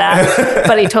pleased with that.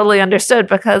 But he totally understood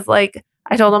because like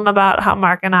I told him about how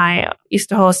Mark and I used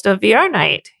to host a VR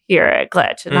night here at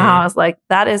Glitch. And how I was like,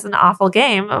 that is an awful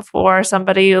game for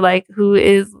somebody like who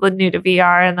is new to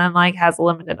VR and then like has a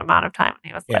limited amount of time. And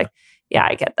he was like, yeah,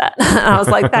 I get that. And I was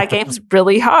like, that game's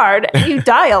really hard and you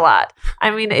die a lot.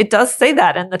 I mean, it does say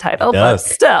that in the title, but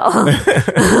still.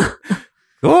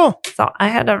 Cool. So I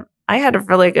had a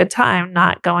really good time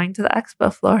not going to the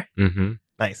expo floor. Mm-hmm.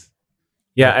 Nice.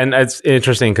 Yeah, and it's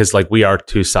interesting because like we are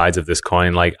two sides of this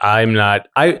coin. Like I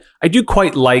do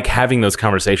quite like having those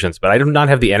conversations, but I do not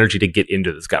have the energy to get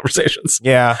into those conversations.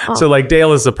 Yeah. So like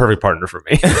Dale is the perfect partner for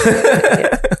me.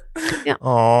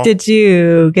 Aw. Did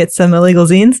you get some illegal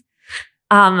zines?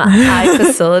 I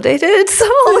facilitated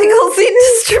some illegal zine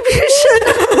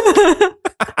distribution.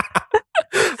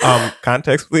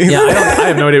 Context, please. Yeah, I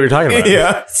have no idea what you're talking about.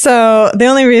 Yeah. So the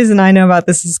only reason I know about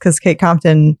this is because Kate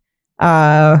Compton,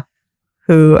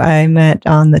 who I met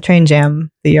on the Train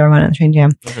Jam, the year I went on the Train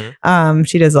Jam,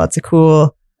 she does lots of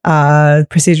cool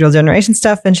procedural generation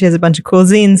stuff, and she has a bunch of cool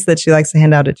zines that she likes to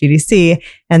hand out at GDC.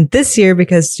 And this year,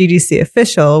 because GDC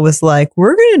official was like,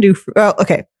 we're going to do,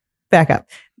 okay, back up.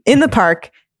 In the park,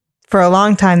 for a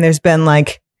long time, there's been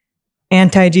like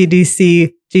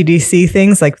anti-GDC, GDC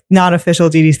things, like not official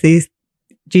GDC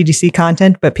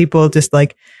content, but people just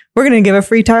like, we're going to give a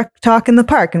free talk in the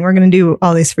park and we're going to do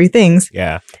all these free things.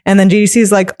 Yeah. And then GDC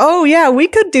is like, oh yeah, we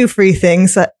could do free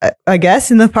things, I guess,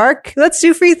 in the park. Let's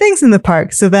do free things in the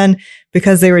park. So then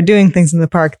because they were doing things in the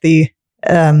park, the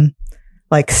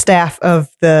like staff of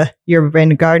the Yerba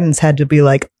Buena Gardens had to be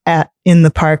like in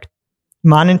the park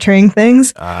monitoring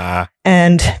things.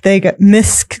 And they got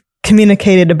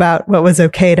miscommunicated about what was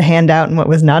okay to hand out and what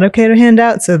was not okay to hand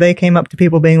out. So they came up to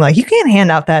people being like, you can't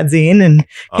hand out that zine. And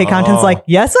Kate Compton's like,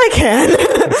 yes, I can.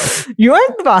 You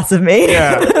aren't the boss of me.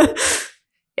 Yeah.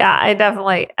 Yeah, I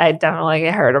definitely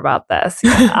heard about this.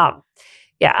 Yeah,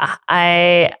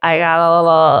 I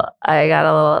got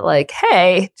a little like,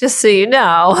 hey, just so you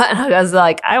know, and I was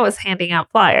like, I was handing out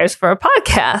flyers for a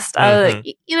podcast. I was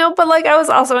like, but like I was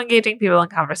also engaging people in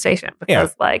conversation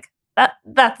because like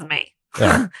that's me.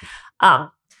 Yeah.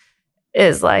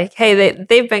 Is like, hey,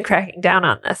 they've been cracking down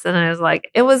on this, and I was like,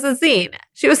 it was a zine.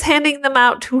 She was handing them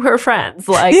out to her friends.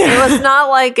 Like it was not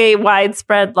like a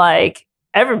widespread like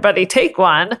everybody take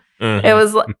one. It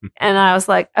was, and I was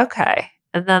like, okay.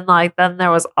 And then there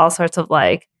was all sorts of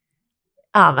like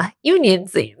union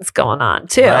zines going on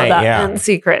too, in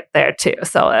secret there too.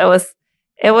 So it was,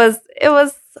 I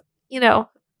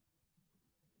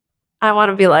want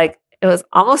to be like, it was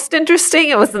almost interesting.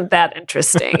 It wasn't that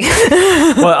interesting.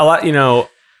 Well, a lot,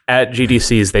 at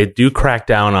GDCs, they do crack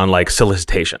down on like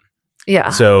solicitation. Yeah.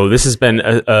 So this has been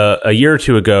a year or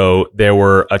two ago. There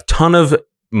were a ton of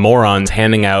morons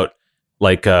handing out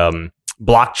like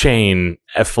blockchain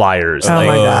flyers. Oh like,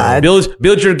 my God.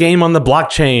 Build your game on the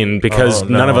blockchain because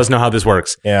none of us know how this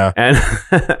works. Yeah. And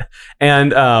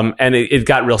it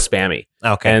got real spammy.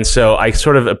 Okay. And so I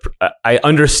sort of I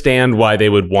understand why they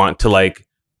would want to like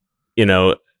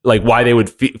why they would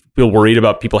feel worried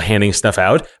about people handing stuff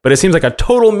out, but it seems like a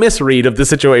total misread of the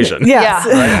situation. Yes.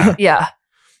 Yeah. Yeah.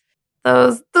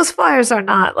 Those flyers are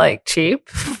not like cheap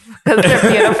because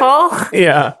they're beautiful.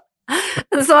 Yeah.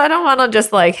 And so I don't want to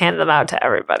just like hand them out to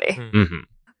everybody. Mm-hmm.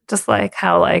 Just like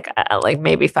how like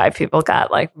maybe 5 people got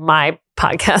like my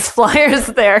podcast flyers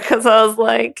there because I was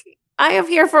like, I am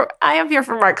here for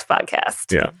Mark's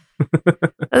podcast. Yeah.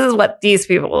 This is what these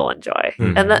people will enjoy.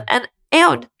 Mm-hmm.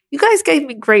 And you guys gave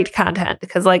me great content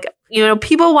because like,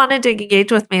 people wanted to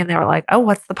engage with me and they were like, oh,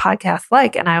 what's the podcast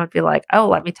like? And I would be like, oh,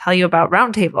 let me tell you about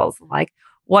roundtables and like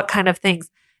what kind of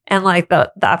things. And like the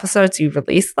episodes you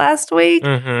released last week.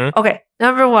 Mm-hmm. Okay.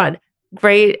 Number 1,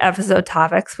 great episode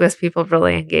topics because people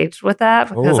really engaged with that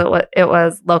because it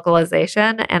was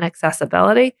localization and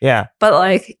accessibility. Yeah. But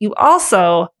like you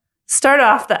also start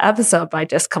off the episode by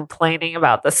just complaining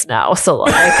about the snow. So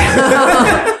like,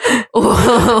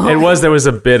 there was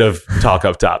a bit of talk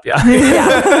up top.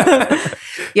 Yeah.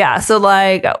 Yeah. So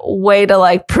like, way to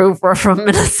like prove we're from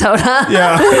Minnesota.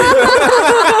 Yeah.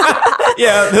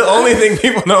 Yeah. The only thing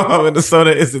people know about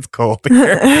Minnesota is it's cold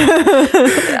here.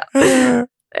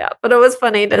 Yeah, but it was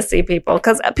funny to see people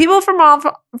because people from all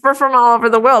over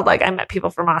the world. Like I met people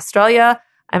from Australia.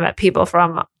 I met people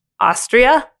from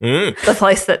Austria, the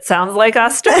place that sounds like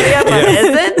Australia but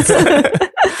isn't.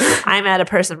 I met a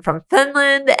person from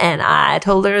Finland, and I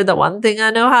told her the one thing I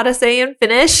know how to say in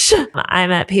Finnish. I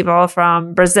met people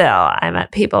from Brazil. I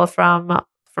met people from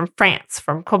France,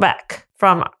 from Quebec,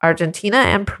 from Argentina,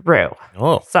 and Peru.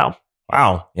 Oh, so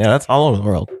wow, yeah, that's all over the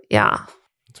world. Yeah,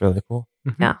 it's really cool.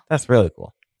 Yeah, that's really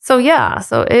cool. So yeah,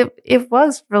 so it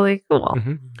was really cool.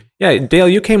 Mm-hmm. Yeah, Dale,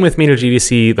 you came with me to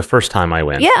GDC the first time I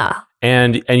went. Yeah.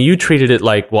 And you treated it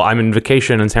like, well, I'm in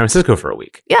vacation in San Francisco for a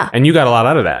week. Yeah. And you got a lot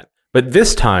out of that. But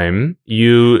this time,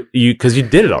 because you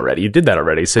did it already. You did that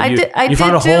already. So you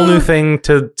found a whole new thing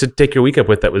to take your week up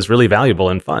with that was really valuable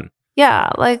and fun. Yeah.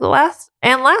 Like last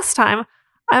time,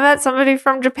 I met somebody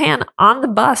from Japan on the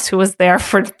bus who was there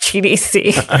for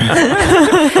GDC.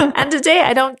 And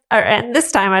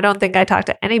this time, I don't think I talked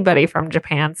to anybody from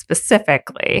Japan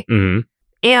specifically. Mm-hmm.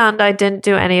 And I didn't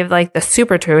do any of like the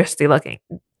super touristy looking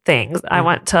things. I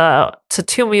went to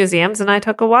 2 museums and I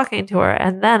took a walking tour.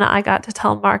 And then I got to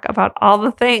tell Mark about all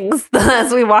the things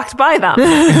as we walked by them.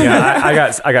 Yeah,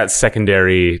 I got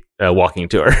secondary walking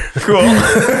tour. Cool.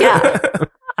 Yeah.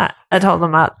 I told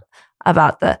them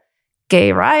about the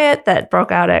gay riot that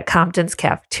broke out at Compton's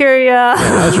cafeteria. Yeah,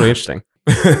 that was really interesting.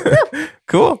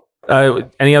 Cool.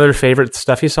 Any other favorite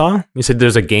stuff you saw? You said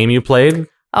there's a game you played.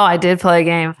 Oh, I did play a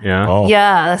game. Yeah. Oh.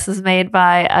 Yeah, this is made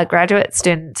by a graduate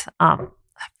student. I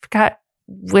forgot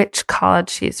which college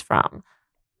she's from,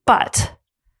 but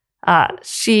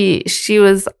she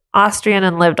was Austrian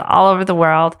and lived all over the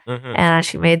world, and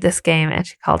she made this game and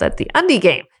she called it the Undie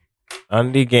Game.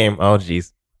 Undie Game. Oh,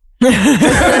 geez.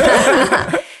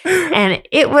 And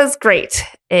it was great.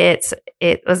 It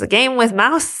was a game with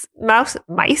mice.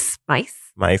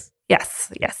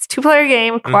 Yes. 2-player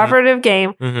game, cooperative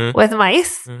game with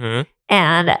mice.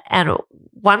 And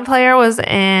one player was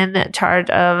in charge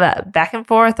of back and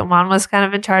forth, and one was kind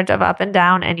of in charge of up and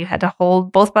down, and you had to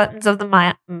hold both buttons of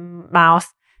the mouse,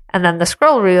 and then the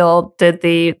scroll wheel did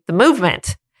the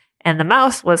movement, and the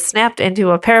mouse was snapped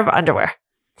into a pair of underwear.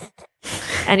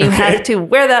 And you had to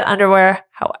wear that underwear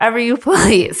however you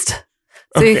pleased.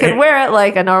 So you could wear it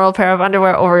like a normal pair of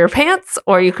underwear over your pants,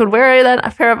 or you could wear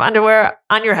a pair of underwear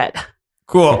on your head.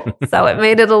 Cool. So it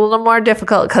made it a little more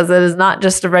difficult because it is not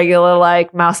just a regular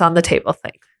like mouse on the table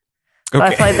thing. So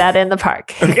I played that in the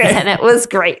park, and it was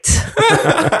great.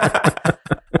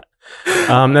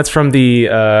 That's from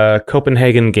the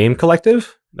Copenhagen Game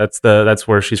Collective. That's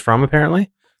where she's from,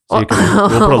 apparently. So we'll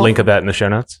put a link of that in the show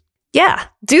notes. Yeah,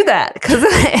 do that because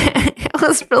it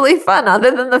was really fun.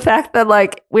 Other than the fact that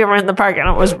like we were in the park and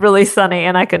it was really sunny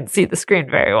and I couldn't see the screen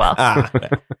very well,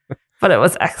 but it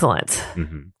was excellent.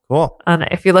 Mm-hmm. Cool. And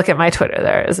if you look at my Twitter,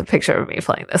 there is a picture of me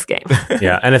playing this game.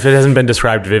 Yeah, and if it hasn't been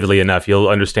described vividly enough, you'll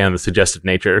understand the suggestive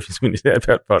nature if you see that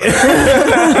photo.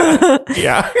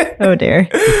 Yeah. Oh dear.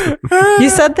 You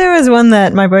said there was one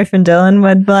that my boyfriend Dylan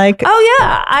would like. Oh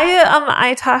yeah,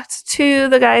 I talked to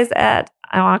the guys at,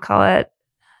 I want to call it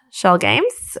Shell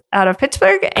Games out of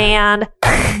Pittsburgh, and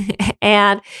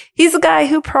he's the guy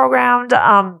who programmed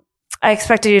I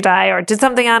Expected You to Die, or did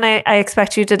something on I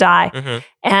Expect You to Die.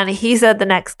 And he said the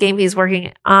next game he's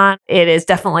working on, it is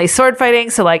definitely sword fighting.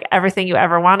 So like everything you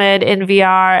ever wanted in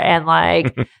VR, and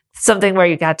like something where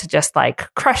you got to just like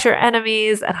crush your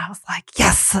enemies. And I was like,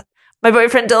 yes, my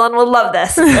boyfriend Dylan will love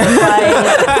this.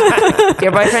 Like,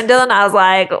 your boyfriend Dylan? I was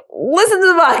like, listen to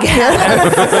the podcast.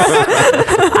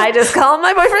 I just call him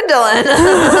my boyfriend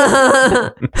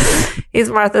Dylan. He's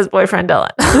Martha's boyfriend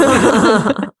Dylan.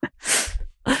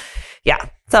 Yeah,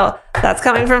 so that's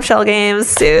coming from Shell Games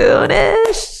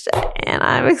soonish, and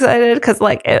I'm excited because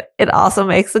like it also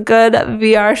makes a good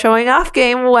VR showing off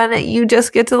game when you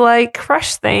just get to like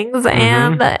crush things,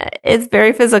 and it's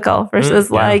very physical versus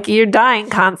like you're dying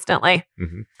constantly.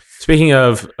 Speaking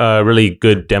of really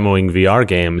good demoing VR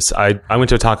games, I went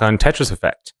to a talk on Tetris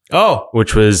Effect. Oh,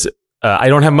 which was I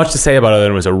don't have much to say about it.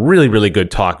 It was a really, really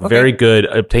good talk. Okay. Very good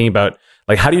talking about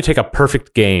like how do you take a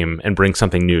perfect game and bring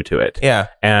something new to it? Yeah,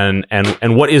 and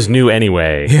what is new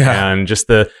anyway? Yeah, and just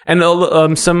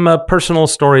some personal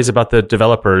stories about the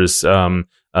developers,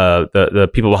 the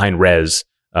people behind Rez,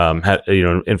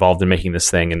 involved in making this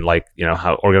thing, and like,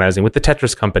 how organizing with the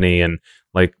Tetris company and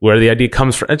like where the idea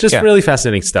comes from. It's just really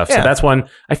fascinating stuff. So that's one,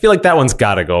 I feel like that one's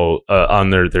got to go on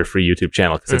their free YouTube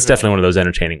channel, because it's definitely one of those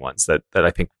entertaining ones that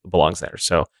I think belongs there.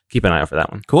 So keep an eye out for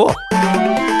that one. Cool.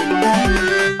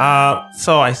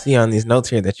 So I see on these notes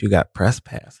here that you got press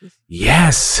passes.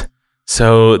 Yes.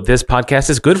 So this podcast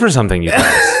is good for something, you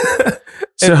guys.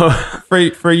 So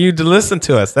for you to listen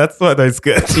to us, that's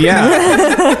good. Yeah.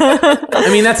 I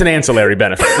mean, that's an ancillary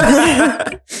benefit.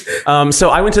 So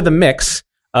I went to the Mix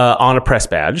on a press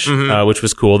badge, which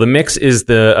was cool. The Mix is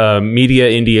the Media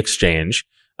Indie Exchange.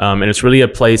 And it's really a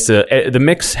place. The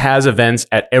Mix has events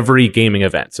at every gaming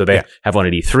event. So they have one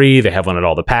at E3. They have one at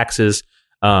all the PAXs.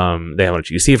 They have one at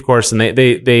GDC, of course, and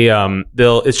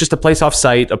they'll. It's just a place off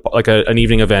site, like an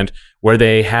evening event where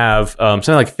they have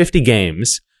something like 50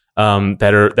 games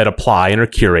that apply and are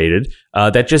curated.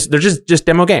 They're just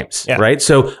demo games, right?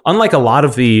 So unlike a lot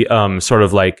of the sort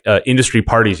of like industry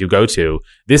parties you go to,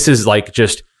 this is like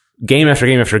just game after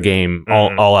game after game,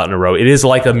 all out in a row. It is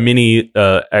like a mini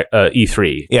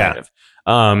E3, kind of.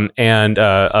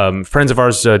 And friends of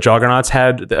ours, Joggernauts,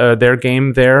 had their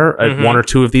game there at one or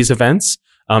two of these events,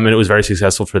 and it was very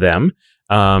successful for them.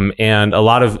 And a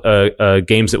lot of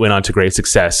games that went on to great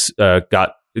success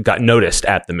got noticed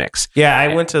at the Mix. Yeah, I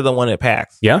went to the one at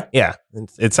PAX. Yeah? Yeah.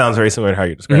 It sounds very similar to how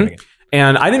you're describing it.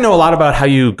 And I didn't know a lot about how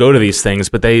you go to these things,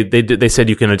 but they said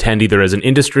you can attend either as an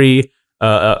industry,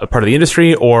 a part of the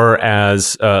industry, or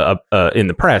as in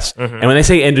the press. And when they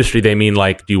say industry, they mean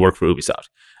like, do you work for Ubisoft?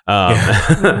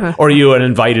 Or are you an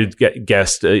invited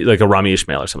guest, like a Rami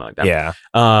Ismail or something like that? Yeah.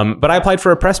 But I applied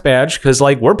for a press badge because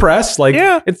like we're press. Like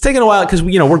it's taken a while because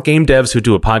we're game devs who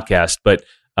do a podcast, but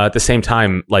at the same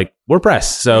time, like we're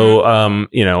press. So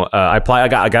I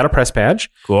applied. I got a press badge.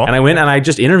 Cool. And I went and I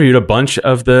just interviewed a bunch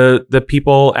of the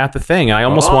people at the thing. And I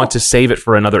almost want to save it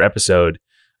for another episode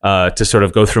to sort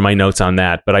of go through my notes on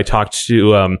that. But I talked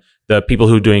to the people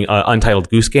who are doing Untitled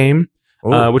Goose Game.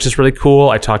 Which is really cool.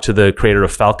 I talked to the creator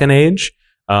of Falcon Age,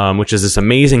 which is this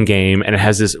amazing game, and it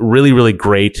has this really, really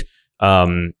great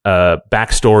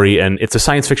backstory, and it's a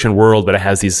science fiction world, but it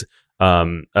has these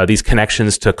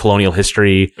connections to colonial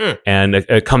history, and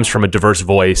it comes from a diverse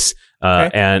voice,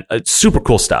 and it's super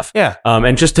cool stuff. Yeah.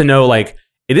 And just to know, like,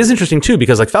 it is interesting too,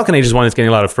 because like Falcon Age is one that's getting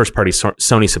a lot of first-party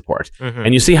Sony support,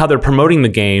 and you see how they're promoting the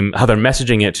game, how they're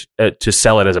messaging it to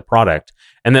sell it as a product.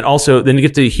 And then you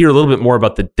get to hear a little bit more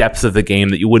about the depth of the game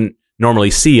that you wouldn't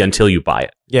normally see until you buy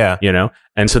it. Yeah.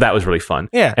 And so that was really fun.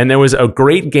 Yeah. And there was a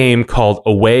great game called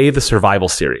Away, the Survival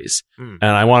Series. And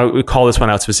I want to call this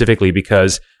one out specifically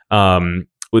because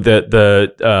with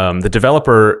the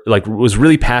developer like was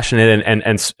really passionate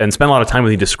and spent a lot of time with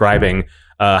me describing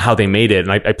how they made it.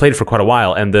 And I played it for quite a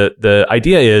while. And the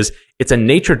idea is it's a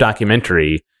nature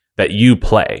documentary that you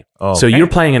play. So you're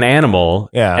playing an animal,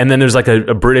 and then there's like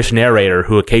a British narrator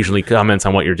who occasionally comments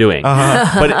on what you're doing.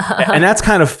 And that's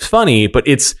kind of funny, but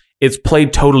it's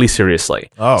played totally seriously.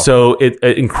 So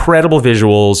incredible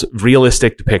visuals,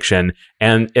 realistic depiction,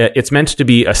 and it's meant to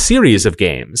be a series of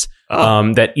games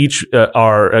that each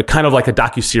are kind of like a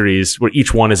docuseries where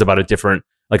each one is about a different,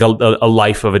 like a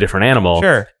life of a different animal.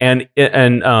 Sure. And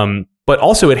but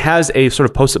also it has a sort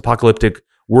of post-apocalyptic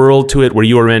world to it where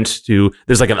you are meant to,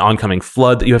 there's like an oncoming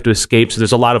flood that you have to escape. So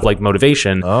there's a lot of like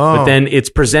motivation, but then it's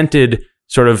presented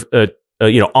sort of,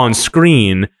 on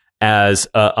screen as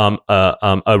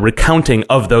a recounting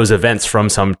of those events from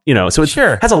some, so it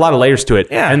has a lot of layers to it.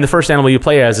 Yeah. And the first animal you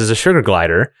play as is a sugar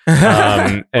glider,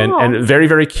 and very,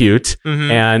 very cute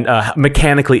and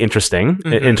mechanically interesting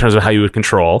in terms of how you would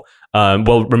control.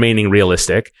 While remaining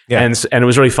realistic. Yeah. And it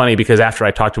was really funny because after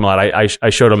I talked to him a lot, I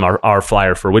showed him our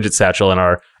flyer for Widget Satchel and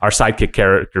our sidekick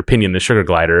character Pinion, the sugar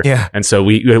glider. Yeah. And so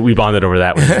we bonded over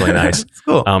that, which was really nice. That's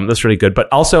cool. That's really good.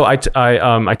 But also I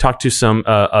talked to some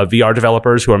VR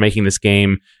developers who are making this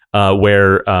game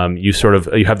where you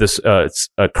have this a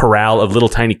corral of little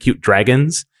tiny cute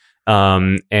dragons.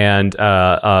 I spent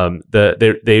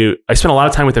a lot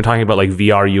of time with them talking about like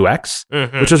VR UX,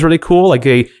 which was really cool. Like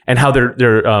and how they're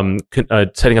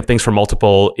setting up things for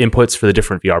multiple inputs for the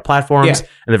different VR platforms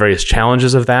and the various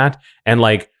challenges of that. And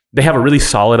like they have a really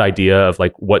solid idea of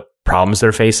like what problems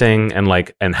they're facing and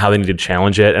how they need to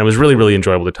challenge it. And it was really, really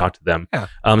enjoyable to talk to them. Yeah.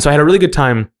 So I had a really good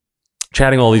time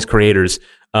chatting with all these creators.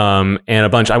 And a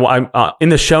bunch. I'm in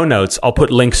the show notes. I'll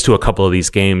put links to a couple of these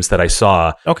games that I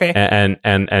saw. Okay. And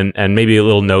maybe a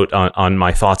little note on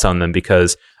my thoughts on them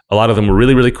because a lot of them were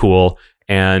really, really cool.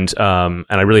 And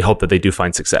I really hope that they do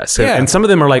find success. Yeah. And some of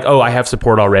them are like, oh, I have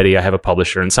support already. I have a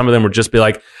publisher. And some of them would just be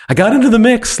like, I got into the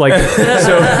mix. Like,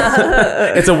 so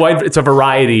it's a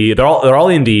variety. They're all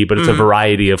indie, but it's a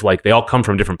variety of like, they all come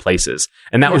from different places.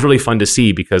 And that was really fun to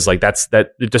see because like that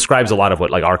it describes a lot of what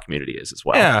like our community is as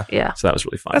well. Yeah. So that was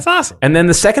really fun. That's awesome. And then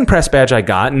the second press badge I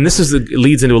got, and this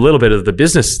leads into a little bit of the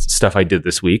business stuff I did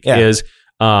this week is,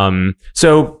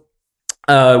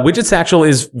 Widget Satchel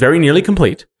is very nearly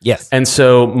complete. Yes. And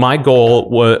so my goal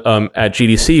at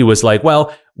GDC was like,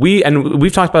 well,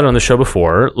 we've talked about it on the show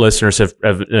before. Listeners have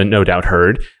no doubt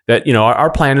heard that, our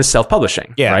plan is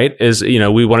self-publishing, right? Is,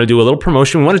 we want to do a little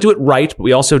promotion. We want to do it right, but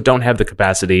we also don't have the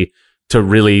capacity to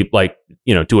really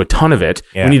do a ton of it.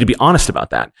 We need to be honest about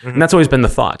that. And that's always been the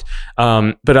thought.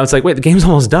 But I was like, wait, the game's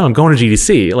almost done. I'm going to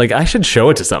GDC. Like I should show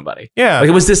it to somebody. Yeah. Like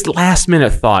it was this last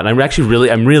minute thought. And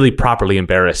I'm really properly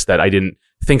embarrassed that I didn't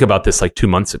think about this like 2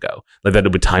 months ago, like that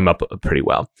it would time up pretty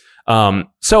well.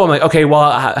 So I'm like, okay,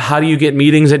 well, how do you get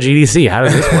meetings at GDC? How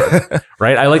does this work?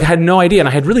 Right. I had no idea. And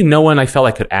I had really no one I felt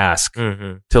I could ask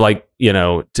to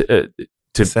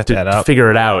to figure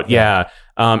it out. Yeah.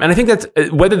 And I think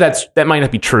that might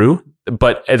not be true,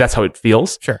 but that's how it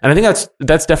feels. Sure. And I think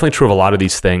that's definitely true of a lot of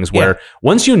these things where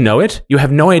once you know it, you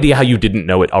have no idea how you didn't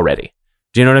know it already.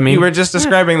 Do you know what I mean? You were just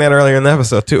describing that earlier in the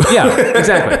episode too. Yeah,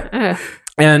 exactly.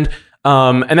 And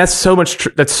that's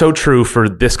that's so true for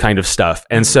this kind of stuff.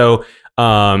 And so,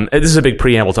 this is a big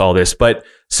preamble to all this, but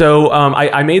so,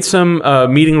 I made some,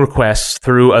 meeting requests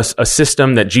through a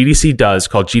system that GDC does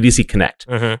called GDC Connect,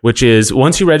 which is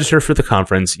once you register for the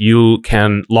conference, you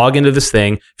can log into this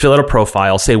thing, fill out a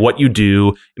profile, say what you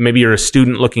do. Maybe you're a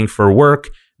student looking for work.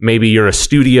 Maybe you're a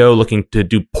studio looking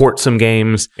to port some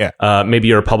games. Yeah. Maybe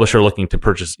you're a publisher looking to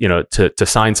purchase, to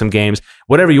sign some games.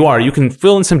 Whatever you are, you can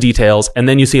fill in some details, and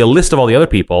then you see a list of all the other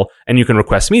people, and you can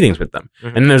request meetings with them.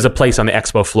 And then there's a place on the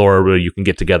expo floor where you can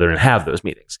get together and have those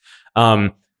meetings.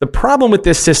 The problem with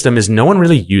this system is no one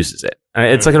really uses it.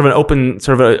 It's like an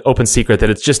open secret that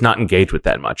it's just not engaged with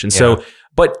that much. And so,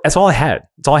 but that's all I had.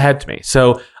 It's all I had to me.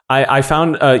 So I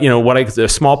found, the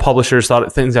small publishers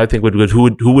thought things I think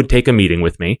who would take a meeting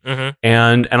with me.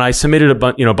 And I submitted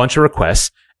a bunch of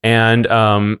requests and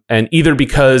either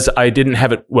because I didn't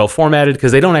have it well formatted,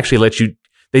 because they don't actually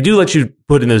they do let you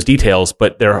put in those details,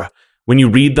 but when you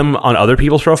read them on other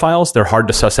people's profiles, they're hard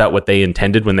to suss out what they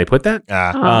intended when they put that.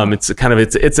 It's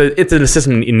an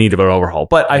system in need of an overhaul.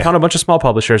 But I found a bunch of small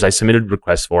publishers I submitted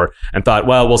requests for and thought,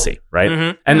 well, we'll see,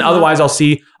 right? And otherwise,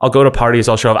 I'll go to parties,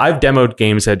 I'll show up. I've demoed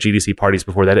games at GDC parties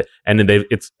before that, and then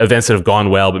it's events that have gone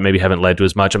well, but maybe haven't led to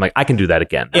as much. I'm like, I can do that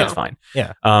again. That's fine.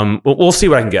 Yeah. We'll see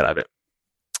what I can get out of it.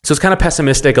 So it's kind of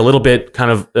pessimistic, a little bit kind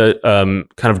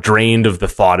of drained of the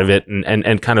thought of it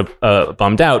and kind of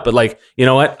bummed out. But like, you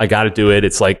know what? I got to do it.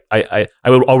 It's like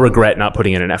I'll regret not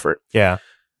putting in an effort. Yeah.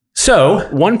 So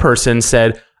one person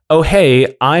said, "Oh,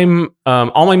 hey, I'm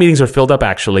all my meetings are filled up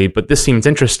actually, but this seems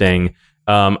interesting.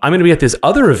 I'm going to be at this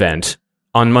other event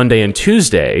on Monday and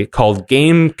Tuesday called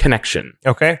Game Connection.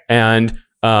 Okay. And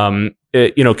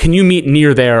can you meet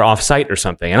near there off site or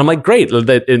something?" And I'm like, great.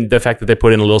 The fact that they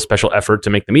put in a little special effort to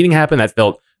make the meeting happen, that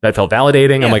felt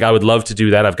validating. Yeah. I'm like, I would love to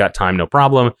do that. I've got time, no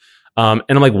problem. And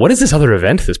I'm like, what is this other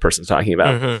event this person's talking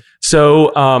about?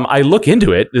 So I look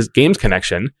into it, this Games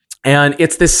Connection, and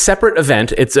it's this separate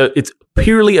event. It's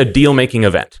purely a deal making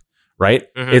event. Right?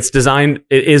 It's designed.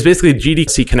 It is basically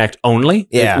GDC Connect only,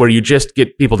 where you just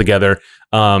get people together,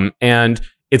 and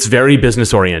it's very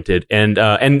business oriented and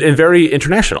very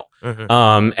international.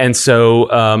 And so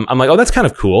I'm like, oh, that's kind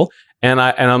of cool. And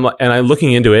I'm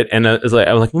looking into it, and I'm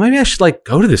like, well, maybe I should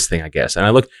go to this thing, I guess. And I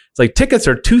look, it's like tickets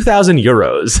are 2,000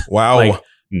 euros. Wow. Like,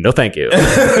 no, thank you.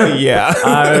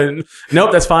 Yeah.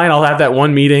 Nope, that's fine. I'll have that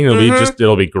one meeting.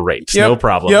 It'll be great. No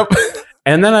problem. Yep.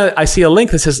 And then I see a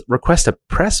link that says request a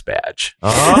press badge.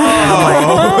 Oh.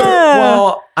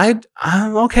 Well,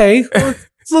 I'm okay.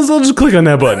 Let's just click on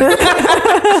that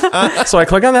button. So I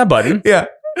click on that button. Yeah.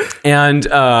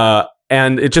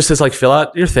 And it just says fill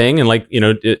out your thing and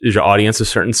is your audience a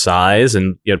certain size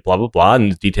and blah blah blah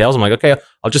and the details. I'm like, okay,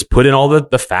 I'll just put in all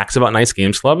the facts about Nice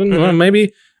Games Club and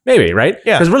maybe right?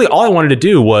 Yeah. Because really all I wanted to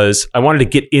do was I wanted to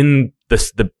get in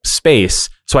the space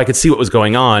so I could see what was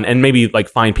going on and maybe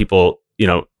find people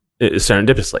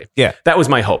serendipitously. Yeah. That was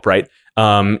my hope, right?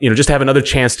 Just to have another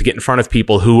chance to get in front of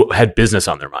people who had business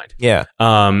on their mind. Yeah.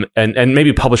 And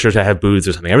maybe publishers that have booths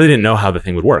or something. I really didn't know how the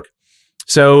thing would work.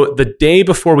 So the day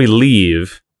before we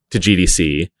leave to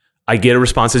GDC, I get a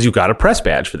response says, you got a press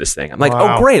badge for this thing. I'm like,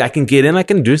 wow. Oh, great. I can get in. I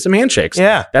can do some handshakes.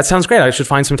 Yeah. That sounds great. I should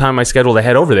find some time in my schedule to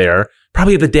head over there.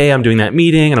 Probably the day I'm doing that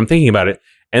meeting and I'm thinking about it.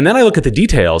 And then I look at the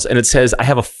details and it says I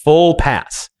have a full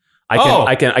pass.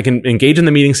 I can engage in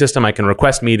the meeting system. I can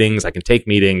request meetings. I can take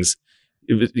meetings.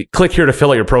 Click here to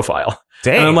fill out your profile.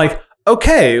 Dang. And I'm like,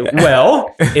 okay,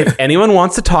 well, if anyone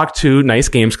wants to talk to Nice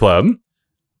Games Club,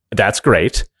 that's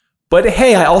great. But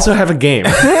hey, I also have a game.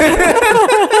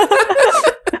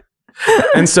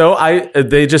 And so I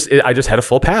just had a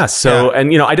full pass. So,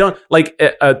 and I don't like,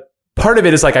 part of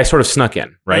it is like I sort of snuck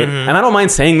in, right? Mm-hmm. And I don't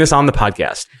mind saying this on the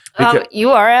podcast.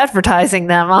 You are advertising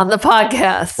them on the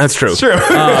podcast. That's true. It's true.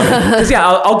 Because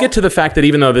I'll get to the fact that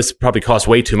even though this probably cost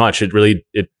way too much,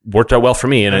 it worked out well for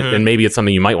me, and, and maybe it's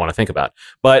something you might want to think about.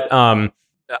 But I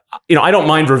don't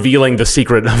mind revealing the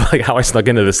secret of like how I snuck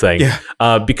into this thing,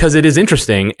 because it is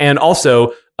interesting, and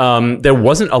also there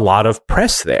wasn't a lot of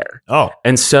press there. Oh,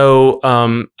 and so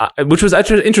which was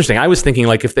actually interesting. I was thinking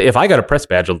like if I got a press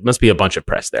badge, there must be a bunch of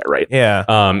press there, right? Yeah.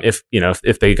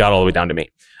 If they got all the way down to me.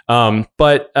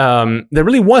 But there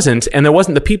really wasn't, and there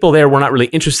wasn't. The people there were not really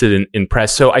interested in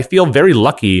press. So I feel very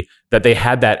lucky that they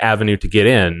had that avenue to get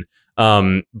in,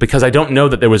 because I don't know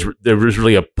that there was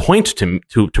really a point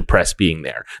to press being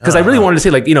there. Because I really wanted to say,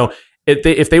 like,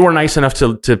 if they were nice enough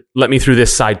to let me through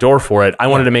this side door for it, I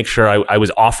wanted to make sure I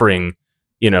was offering,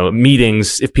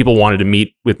 meetings if people wanted to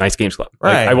meet with Nice Games Club.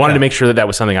 Right. I wanted to make sure that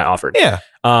was something I offered. Yeah.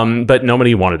 But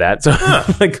nobody wanted that, so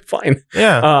like fine.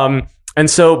 Yeah. And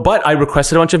so, but I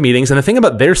requested a bunch of meetings. And the thing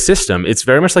about their system, it's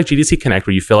very much like GDC Connect,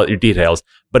 where you fill out your details,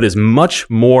 but is much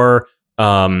more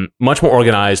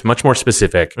organized, much more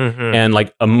specific, and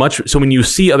like so when you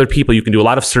see other people, you can do a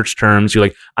lot of search terms. You're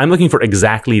like, I'm looking for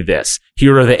exactly this.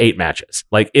 Here are the 8 matches.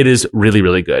 Like, it is really,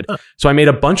 really good. So I made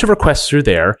a bunch of requests through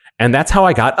there, and that's how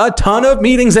I got a ton of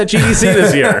meetings at GDC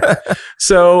this year.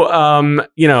 So, and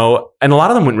a lot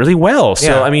of them went really well.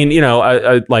 So, I mean,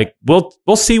 like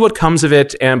we'll see what comes of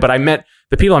it. But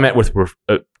the people I met with were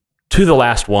to the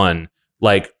last one,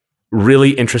 like, really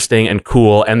interesting and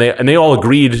cool, and they all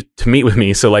agreed to meet with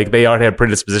me. So like they already had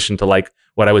predisposition to like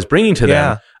what I was bringing to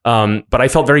them. But I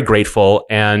felt very grateful,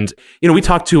 and we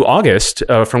talked to August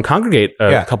from Congregate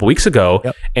a couple weeks ago,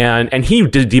 and he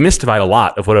demystified a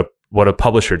lot of what a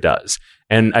publisher does,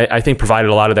 and I think provided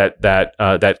a lot of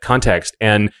that context.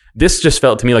 And this just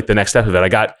felt to me like the next step of it. I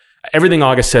got everything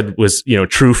August said was,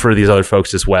 true for these other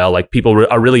folks as well. Like, people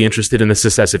are really interested in the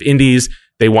success of indies.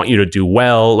 They want you to do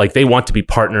well. Like, they want to be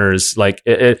partners. Like,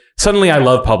 suddenly I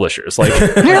love publishers. Like,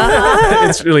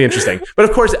 it's really interesting. But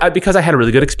of course, because I had a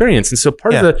really good experience. And so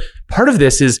part of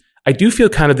this is, I do feel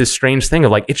kind of this strange thing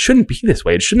of like, it shouldn't be this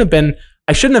way. I shouldn't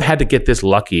have had to get this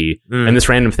lucky and this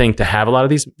random thing to have a lot of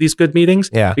these good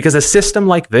meetings. Yeah. Because a system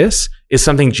like this is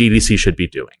something GDC should be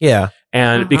doing. Yeah.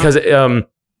 And because,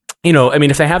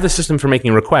 if they have the system for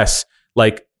making requests,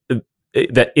 like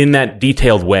that in that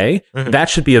detailed way, that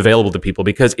should be available to people,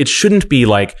 because it shouldn't be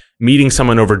like meeting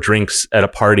someone over drinks at a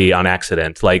party on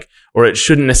accident, like, or it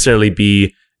shouldn't necessarily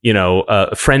be,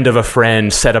 a friend of a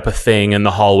friend set up a thing in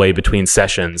the hallway between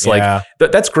sessions. Like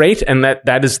that's great. And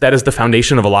that is the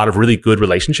foundation of a lot of really good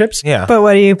relationships. Yeah. But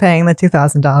what are you paying the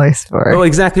 $2,000 for? Oh,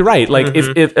 exactly right. Like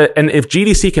if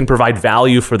GDC can provide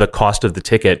value for the cost of the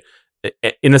ticket,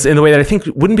 in the way that I think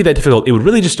wouldn't be that difficult, it would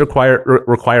really just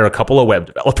require a couple of web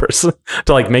developers to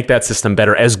like make that system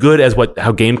better, as good as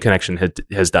how Game Connection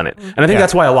has done it. And I think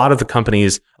that's why a lot of the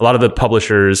companies, a lot of the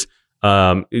publishers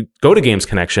go to Games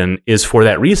Connection, is for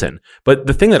that reason. But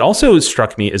the thing that also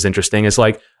struck me as interesting is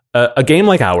like a game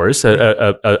like ours,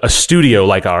 a studio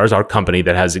like ours, our company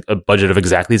that has a budget of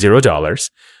exactly $0.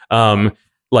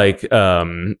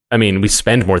 We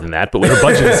spend more than that, but we have a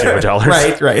budget of $0.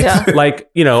 Right. Yeah. Like,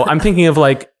 I'm thinking of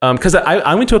like, because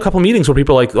I went to a couple meetings where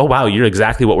people are like, oh, wow, you're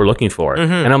exactly what we're looking for.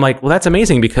 And I'm like, well, that's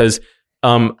amazing, because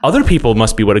other people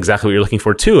must be exactly what you're looking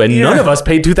for too. And none of us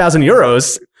paid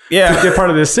 €2,000 to get part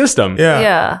of this system.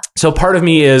 Yeah. So part of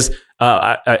me is,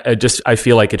 I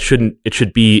feel like it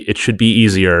should be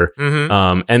easier.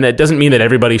 And that doesn't mean that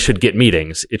everybody should get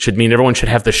meetings. It should mean everyone should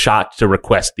have the shot to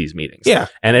request these meetings. Yeah.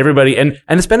 And everybody, and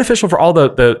it's beneficial for all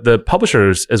the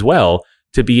publishers as well,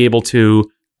 to be able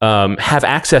to have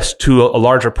access to a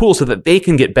larger pool, so that they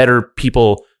can get better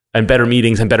people and better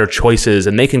meetings and better choices,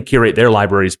 and they can curate their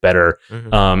libraries better.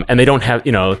 And they don't have,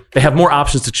 they have more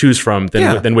options to choose from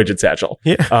than Widget Satchel,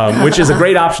 which is a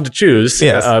great option to choose.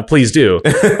 Yes. Please do.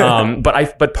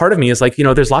 But part of me is like,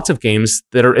 there's lots of games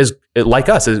that are like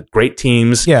us, as great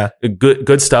teams,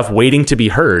 good stuff waiting to be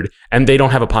heard, and they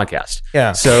don't have a podcast.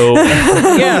 Yeah. So, so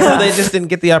they just didn't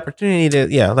get the opportunity to,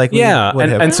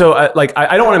 And so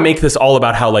I don't want to make this all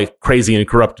about how like crazy and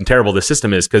corrupt and terrible the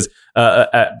system is, because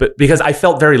I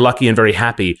felt very lucky and very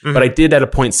happy, but I did at a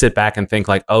point sit back and think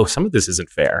like, oh, some of this isn't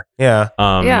fair.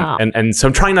 And so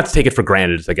I'm trying not to take it for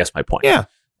granted, is I guess my point.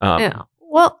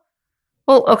 Well,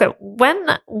 Well, okay.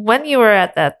 When you were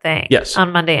at that thing Yes.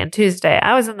 on Monday and Tuesday,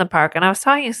 I was in the park and I was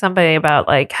talking to somebody about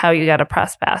like how you got a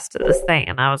press pass to this thing.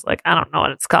 And I was like, I don't know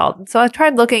what it's called. And so I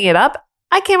tried looking it up.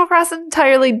 I came across an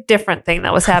entirely different thing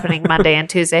that was happening Monday and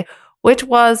Tuesday, which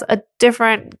was a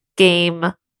different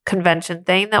game convention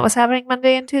thing that was happening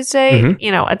Monday and Tuesday, Mhm.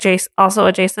 you know, also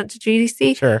adjacent to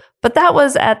GDC. Sure. But that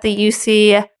was at the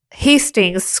UC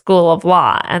Hastings School of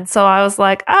Law. And so I was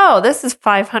like, oh, this is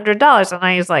 $500. And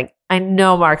I was like, I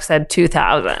know Mark said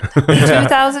 2,000.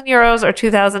 2,000 euros or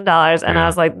 $2,000. And Yeah. I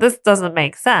was like, this doesn't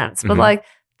make sense. But Mhm. like,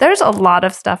 there's a lot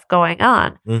of stuff going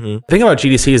on. Mm-hmm. The thing about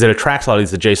GDC is that it attracts a lot of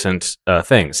these adjacent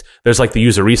things. There's like the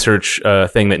user research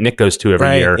thing that Nick goes to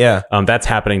every year. Yeah. That's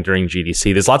happening during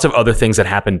GDC. There's lots of other things that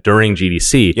happen during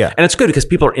GDC. Yeah. And it's good because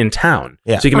people are in town.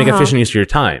 Yeah. So you can make Uh-huh. efficient use of your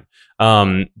time.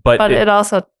 But But it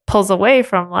also pulls away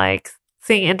from like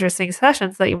seeing interesting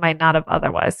sessions that you might not have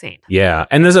otherwise seen. yeah.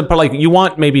 And there's but like you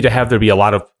want maybe to have there be a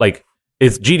lot of like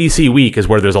it's GDC week is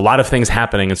where there's a lot of things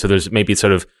happening. And so there's maybe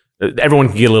sort of everyone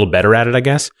can get a little better at it, I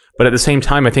guess. But at the same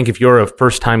time, I think if you're a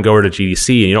first time goer to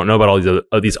GDC and you don't know about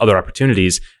all these other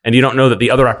opportunities and you don't know that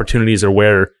the other opportunities are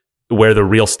where the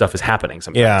real stuff is happening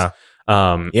sometimes.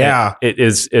 Yeah. Yeah.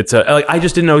 It's like I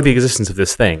just didn't know the existence of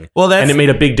this thing. Well, and it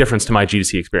made a big difference to my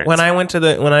GDC experience. when I went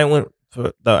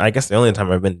for I guess the only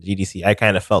time I've been to GDC, I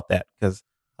kind of felt that because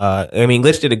I mean,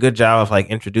 Glitch did a good job of like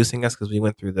introducing us because we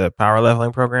went through the power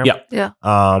leveling program. Yeah. Yeah.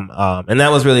 And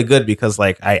that was really good because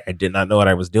like I did not know what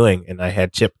I was doing and I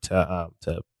had Chip to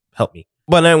help me.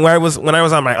 But then when I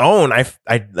was on my own, I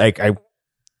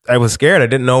was scared. I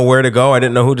didn't know where to go. I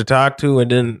didn't know who to talk to. I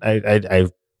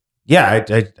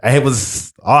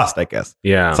was lost, I guess.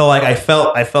 Yeah. So like I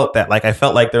felt that like I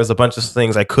felt like there was a bunch of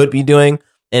things I could be doing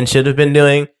and should have been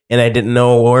doing, and I didn't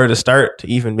know where to start to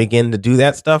even begin to do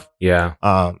that stuff. Yeah.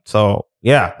 So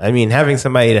yeah, I mean, having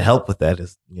somebody to help with that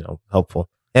is, you know, helpful.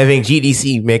 Having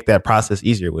GDC make that process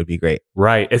easier would be great.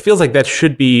 Right. It feels like that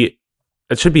should be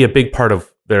a big part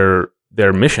of their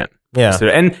mission. Yeah. So,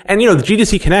 and you know, the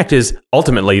GDC Connect is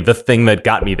ultimately the thing that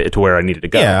got me to where I needed to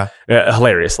go. Yeah.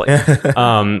 Hilariously. But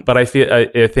I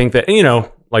think that, you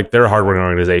know, like they're a hardworking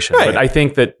organization, Right. but I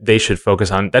think that they should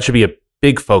focus on that should be a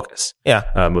big focus. Yeah.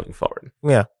 Moving forward.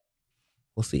 Yeah.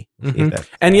 We'll see. Mhm.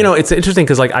 And you know, it's interesting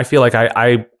because like I feel like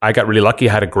I got really lucky.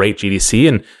 I had a great GDC,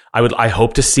 and I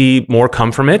hope to see more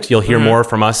come from it. You'll hear more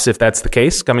from us if that's the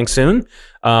case coming soon.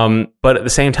 But at the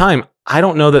same time, I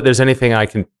don't know that there's anything I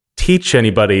can teach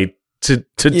anybody to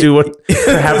do what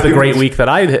to have the great week that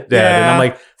I did. And I'm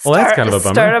like, well, that's kind of a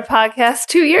bummer. Start a podcast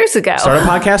 2 years ago. Start a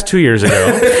podcast 2 years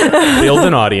ago, build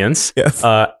an audience, Yes.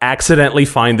 Accidentally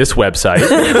find this website,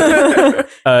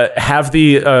 have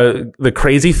the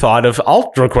crazy thought of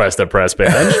I'll request a press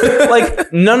badge.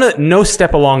 Like no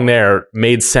step along there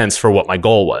made sense for what my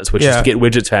goal was, which is to get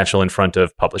Widget Satchel in front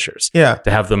of publishers. Yeah. To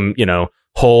have them, you know,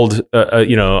 hold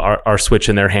our Switch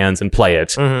in their hands and play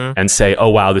it and say, oh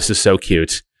wow, this is so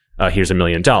cute. Here's $1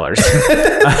 million.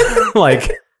 Like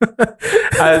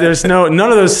there's none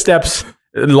of those steps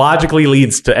logically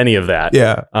leads to any of that.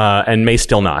 Yeah. And may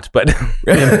still not, but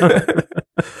you know.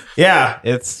 Yeah.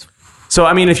 It's So,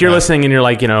 I mean, if you're listening and you're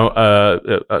like, you know,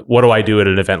 what do I do at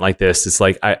an event like this? It's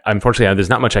like, unfortunately, there's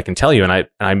not much I can tell you.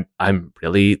 And I'm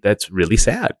really, that's really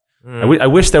sad. I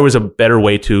wish there was a better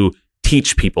way to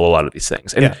teach people a lot of these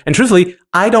things. And truthfully,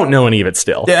 I don't know any of it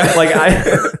still. Yeah.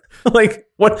 Like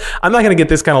what, I'm not going to get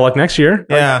this kind of luck next year.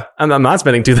 Yeah. I'm not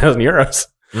spending 2,000 euros,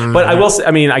 but I will say,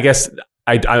 I mean, I guess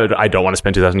I don't want to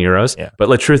spend 2,000 euros, but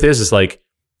the truth is like,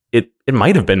 it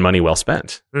might have been money well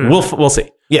spent. We'll see.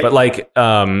 Yeah. But like,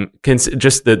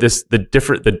 just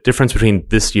the difference between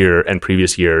this year and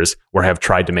previous years where I have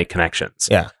tried to make connections.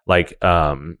 Yeah. Like,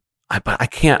 I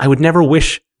can't. I would never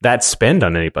wish that spend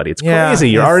on anybody. It's Yeah, crazy.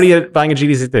 You're already buying a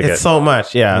GDC ticket. It's so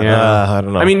much. Yeah. I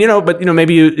don't know. I mean, you know, but you know,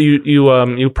 maybe you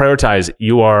prioritize.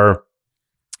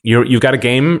 You've got a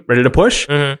game ready to push.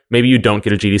 Maybe you don't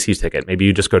get a GDC ticket. Maybe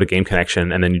you just go to Game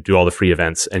Connection and then you do all the free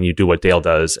events and you do what Dale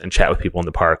does and chat with people in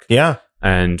the park. Yeah.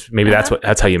 And maybe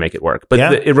that's how you make it work. But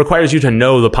it requires you to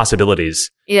know the possibilities.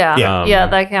 Yeah. Yeah.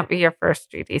 That can't be your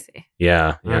first GDC.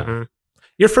 Yeah.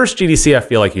 Your first GDC, I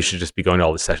feel like you should just be going to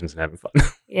all the sessions and having fun.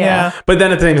 Yeah. But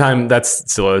then at the same time,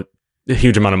 that's still a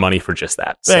huge amount of money for just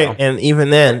that. So. Right. And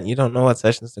even then, you don't know what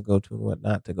sessions to go to and what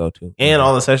not to go to. And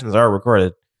all the sessions are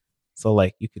recorded. So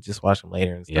like you could just watch them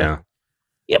later and stuff. Yeah.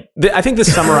 Yep. I think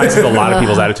this summarizes a lot of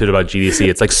people's attitude about GDC.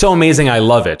 It's like so amazing, I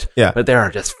love it. Yeah. But there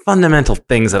are just fundamental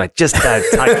things that I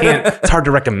can't. It's hard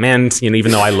to recommend, you know,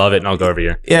 even though I love it and I'll go over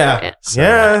here. Yeah. So,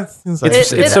 Yeah. Seems like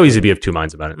It's so easy to be of two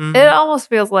minds about it. It almost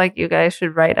feels like you guys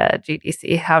should write a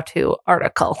GDC how-to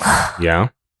article. Yeah.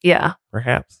 Yeah.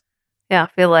 Perhaps. Yeah. I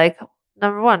feel like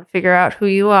number one, figure out who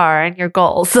you are and your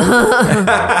goals.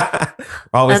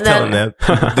 Always And telling then-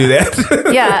 them to do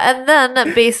that. Yeah, and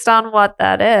then based on what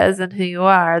that is and who you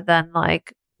are, then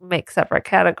like make separate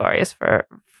categories for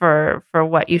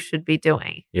what you should be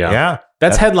doing. Yeah.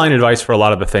 That's headline advice for a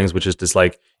lot of the things, which is just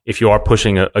like if you are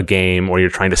pushing a game or you're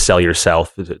trying to sell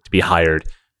yourself to be hired,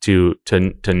 to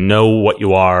know what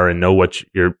you are and know what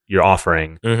you're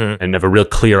offering Mm-hmm. and have a real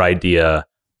clear idea,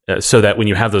 so that when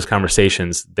you have those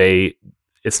conversations,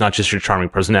 it's not just your charming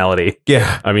personality.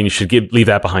 Yeah. I mean, you should leave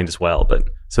that behind as well. But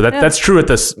so that's true at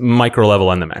this micro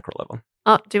level and the macro level.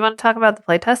 Oh, do you want to talk about the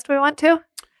playtest we went to? We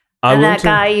And went that to-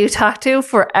 guy you talked to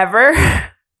forever?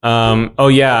 Oh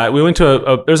yeah, we went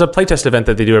to there's a playtest event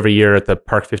that they do every year at the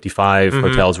Park 55 Mhm.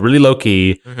 hotels. Really low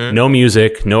key, Mhm. no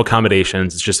music, no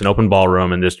accommodations. It's just an open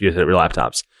ballroom and just you hit your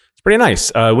laptops. It's pretty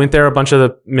nice. Went there. A bunch of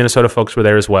the Minnesota folks were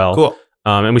there as well. Cool.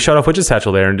 And we showed off Widget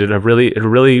Satchel there and did a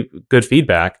really good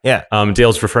feedback. Yeah.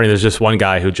 Dale's referring. There's just one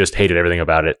guy who just hated everything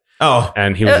about it, Oh.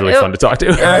 and he was really It- fun to talk to.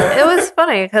 It was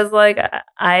funny because like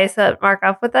I set Mark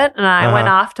up with it and I went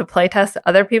off to playtest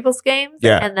other people's games.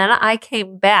 Yeah. And then I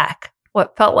came back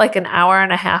what felt like an hour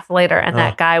and a half later and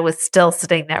that guy was still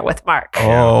sitting there with Mark.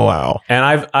 Oh, wow. And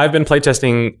I've been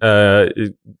playtesting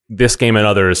this game and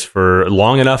others for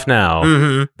long enough now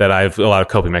Mm-hmm. that I've a lot of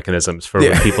coping mechanisms for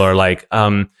Yeah. when people are like,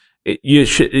 you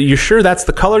sure that's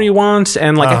the color you want?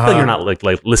 And like, I feel you're not like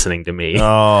listening to me.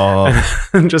 Oh.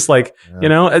 I'm just like, you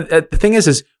know, the thing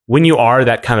is when you are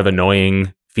that kind of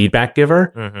annoying feedback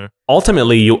giver, Mm-hmm.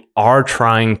 ultimately you are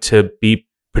trying to be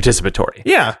participatory.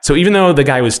 Yeah. So even though the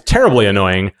guy was terribly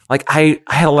annoying, like I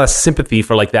had a less sympathy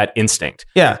for like that instinct.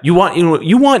 Yeah. You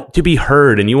want to be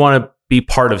heard and you want to be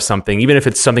part of something, even if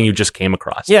it's something you just came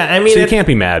across. Yeah. I mean, So you can't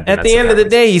be mad. when at that the stuff end of the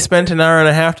happens. day, he spent an hour and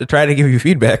a half to try to give you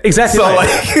feedback. Exactly So, right.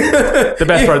 like, The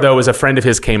best part though was a friend of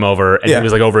his came over and Yeah. he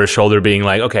was like over his shoulder being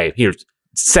like, okay, here's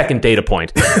second data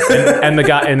point. and the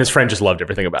guy and his friend just loved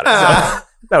everything about it.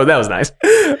 So that was nice.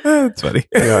 That's funny.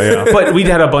 But we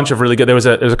had a bunch of really good, there was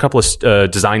a couple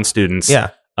of design students.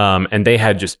 Yeah. And they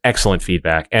had just excellent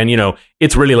feedback. And, you know,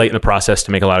 it's really late in the process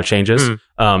to make a lot of changes.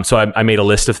 So I made a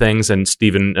list of things and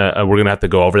Stephen, we're going to have to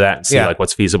go over that and see like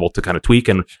what's feasible to kind of tweak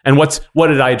and what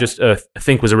did I just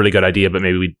think was a really good idea, but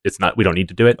maybe we don't need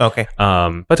to do it. Okay.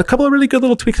 But a couple of really good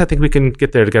little tweaks. I think we can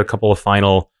get there to get a couple of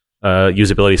final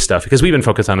usability stuff because we've been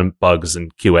focused on bugs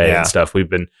and QA and stuff.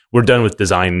 We're done with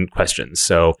design questions.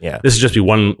 So this is just be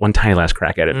one tiny last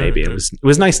crack at it. Maybe it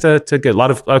was nice to get a lot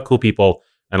of cool people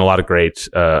and a lot of great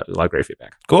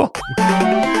feedback. Cool.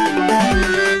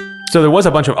 So there was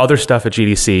a bunch of other stuff at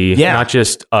GDC, not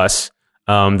just us.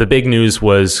 The big news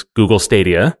was Google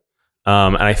Stadia.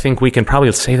 And I think we can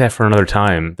probably say that for another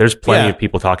time. There's plenty of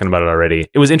people talking about it already.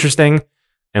 It was interesting,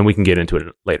 and we can get into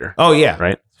it later. Oh, yeah.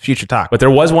 Right? Future talk. But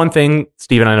there was one thing,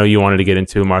 Stephen, I know you wanted to get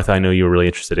into. Martha, I know you were really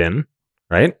interested in,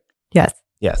 right? Yes.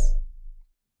 Yes.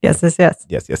 Yes, yes, yes.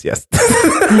 Yes, yes, yes.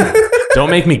 Don't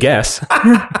make me guess.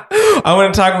 I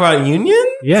want to talk about Union.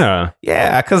 Yeah.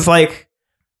 Yeah, because like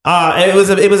it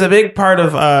was a big part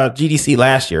of GDC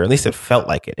last year. At least it felt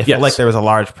like it. It felt like there was a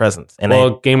large presence.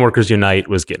 And Game Workers Unite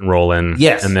was getting rolling.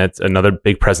 Yes. And that's another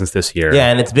big presence this year. yeah,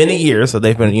 and it's been a year, so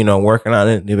they've been working on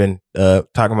it. They've been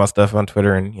talking about stuff on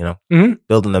Twitter and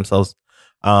building themselves.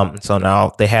 So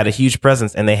now they had a huge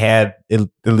presence, and they had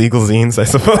illegal zines, I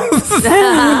suppose,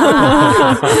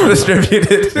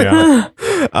 distributed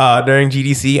during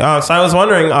GDC. So I was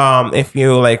wondering if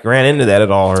you like ran into that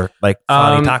at all, or like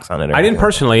saw any talks on it. Or I didn't anything.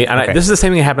 personally, and Okay. this is the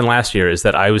same thing that happened last year. Is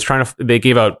that I was trying to? They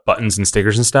gave out buttons and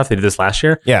stickers and stuff. They did this last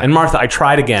year. Yeah. And Martha, I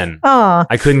tried again. Oh,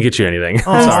 I couldn't get you anything.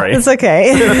 Sorry. it's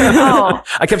okay. Oh,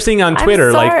 I kept seeing on I'm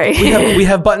Twitter like sorry. we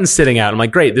have buttons sitting out. I'm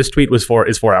like, great. This tweet is 4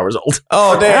 hours old.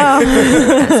 Oh damn!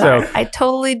 So I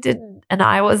totally didn't, and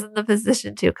I was in the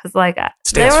position to because like they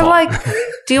Stan's were fault. like,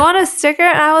 "Do you want a sticker?"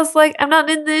 And I was like, "I'm not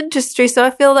in the industry, so I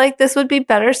feel like this would be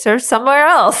better served somewhere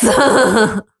else."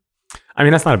 I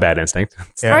mean, that's not a bad instinct.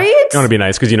 Yeah. Right? You want to be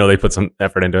nice because you know they put some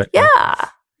effort into it.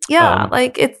 Yeah.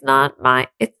 Like it's not my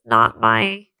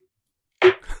fight.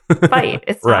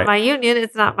 It's Right. not my union.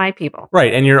 It's not my people.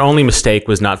 Right. And your only mistake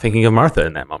was not thinking of Martha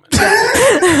in that moment.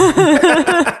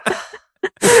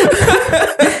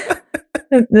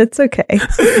 It's okay.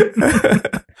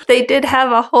 They did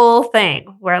have a whole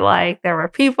thing where like there were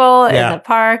people in Yeah. the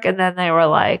park, and then they were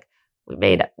like, we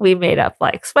made up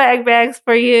like swag bags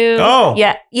for you. Oh.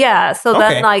 yeah. So Okay.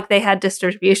 then like they had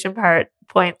distribution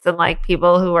points and like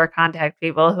people who were contact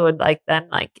people who would like then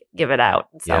like give it out.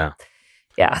 And so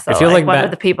Yeah. so I feel like one that-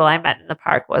 of the people I met in the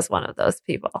park was one of those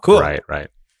people. Cool. Right.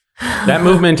 That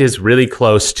movement is really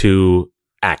close to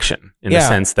action in the Yeah.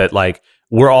 sense that like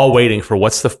we're all waiting for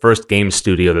what's the first game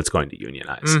studio that's going to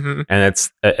unionize. Mhm. And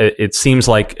it seems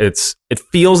like it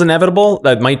feels inevitable.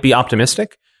 That might be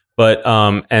optimistic. But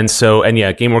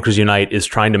Game Workers Unite is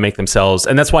trying to make themselves,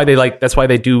 and that's why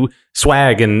they do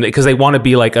swag, and because they want to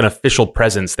be like an official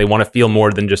presence. They want to feel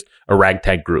more than just a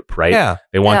ragtag group, right? Yeah.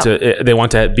 They want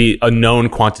to be a known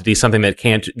quantity, something that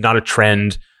not a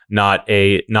trend, not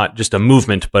just a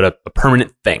movement, but a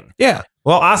permanent thing. Yeah.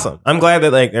 Well, awesome. I'm glad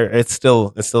that like it's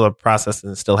still a process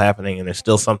and it's still happening and there's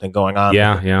still something going on.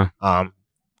 Yeah.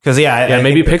 Because I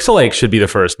maybe Pixel Lake should be the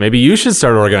first. Maybe you should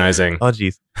start organizing. Oh,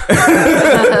 geez.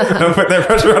 Don't put that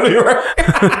pressure on me.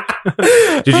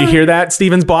 Did you hear that,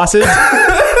 Steven's bosses?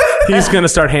 He's going to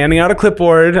start handing out a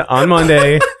clipboard on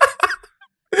Monday.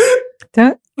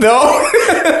 Don't. No.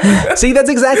 See, that's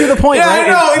exactly the point, Yeah, right?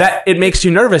 I know. It makes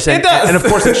you nervous, and It does. and of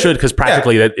course it should, because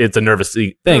practically that it's a nervous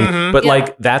thing. Mhm. But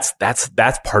like that's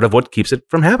part of what keeps it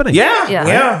from happening.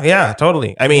 Yeah,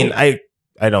 totally. I mean, I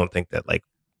don't think that like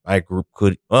my group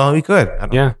could. Well, we could. I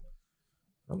don't know.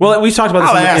 Well, we talked about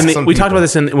I'll ask this. some We talked people.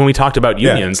 about this when we talked about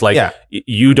Yeah, unions. Like, yeah.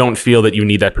 you don't feel that you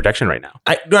need that protection right now.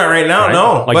 Not right now, right?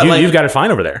 no. Like, But, you've got it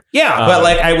fine over there. Yeah, but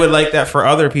like I would like that for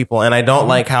other people, and I don't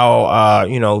like how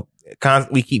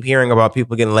we keep hearing about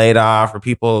people getting laid off or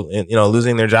people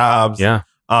losing their jobs. Yeah.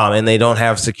 And they don't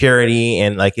have security,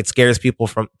 and like it scares people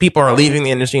are leaving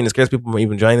the industry, and it scares people from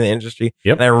even joining the industry.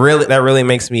 Yep. And that really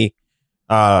makes me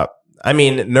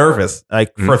nervous,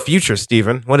 like for future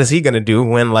Steven. What is he going to do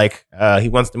when like he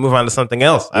wants to move on to something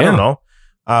else? I don't know.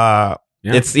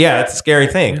 It's a scary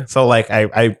thing. Yeah. So like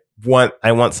I want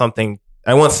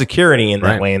security in that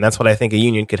Right. way, and that's what I think a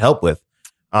union could help with.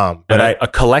 But a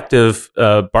collective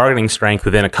bargaining strength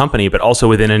within a company, but also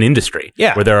within an industry.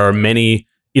 Yeah. Where there are many,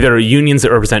 either unions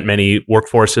that represent many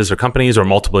workforces or companies, or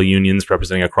multiple unions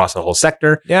representing across a whole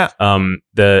sector. Yeah.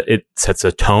 It sets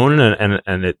a tone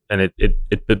and it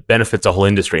benefits a whole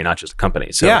industry, not just a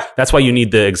company. So Yeah. that's why you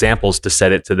need the examples to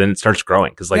set it to then it starts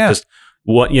growing. Because Yeah.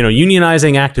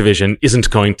 unionizing Activision isn't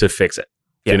going to fix it.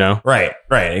 Yeah. You know? Right,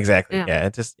 exactly. Yeah.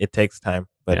 Yeah, it takes time,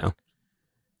 but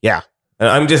yeah. And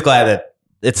I'm just glad that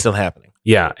it's still happening.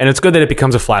 Yeah. And it's good that it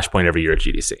becomes a flashpoint every year at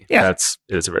GDC. Yeah. It's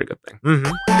a very good thing.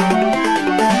 Mm-hmm.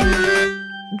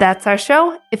 That's our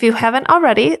show. If you haven't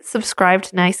already, subscribe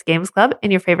to Nice Games Club in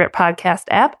your favorite podcast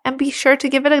app and be sure to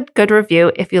give it a good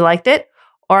review if you liked it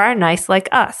or are nice like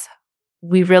us.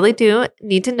 We really do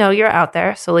need to know you're out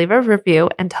there, so leave a review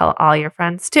and tell all your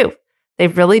friends too. They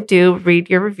really do read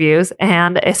your reviews,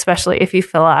 and especially if you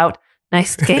fill out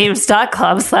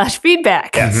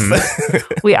nicegames.club/feedback. Yes.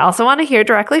 We also want to hear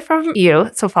directly from you,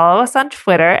 so follow us on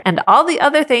Twitter and all the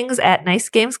other things at Nice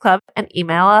Games Club and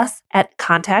email us at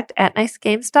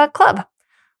contact@nicegames.club.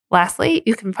 Lastly,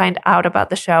 you can find out about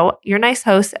the show, your nice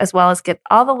host, as well as get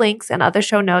all the links and other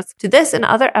show notes to this and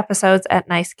other episodes at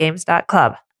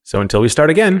nicegames.club. So until we start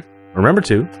again, remember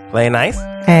to Play nice.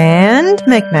 And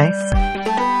make nice.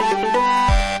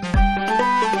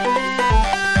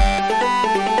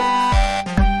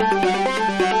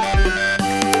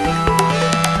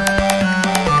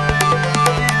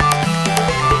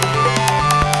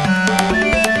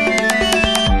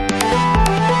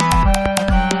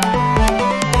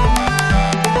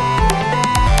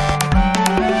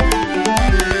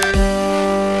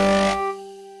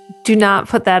 Do not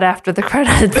put that after the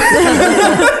credits.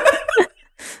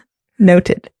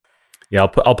 Noted. Yeah,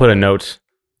 I'll put a note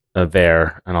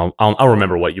there, and I'll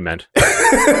remember what you meant.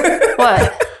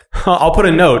 What? I'll put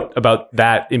a note about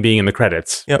that in being in the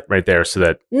credits. Yep. Right there, so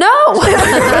that No!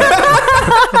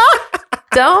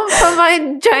 Don't put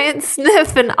my giant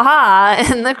sniff and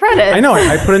in the credits. I know.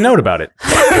 I put a note about it.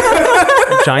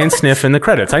 Giant sniff in the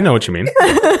credits. I know what you mean.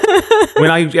 When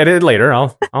I edit it later,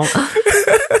 I'll.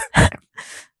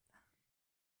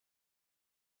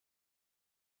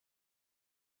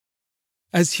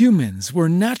 As humans, we're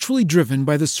naturally driven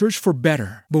by the search for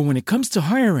better. But when it comes to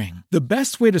hiring, the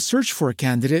best way to search for a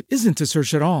candidate isn't to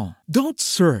search at all. Don't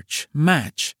search,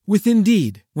 match with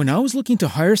Indeed. When I was looking to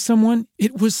hire someone,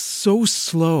 it was so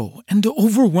slow and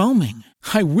overwhelming.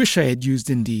 I wish I had used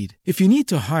Indeed. If you need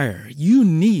to hire, you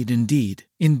need Indeed.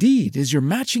 Indeed is your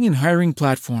matching and hiring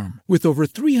platform with over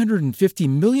 350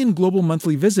 million global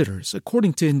monthly visitors,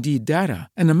 according to Indeed data,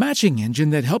 and a matching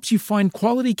engine that helps you find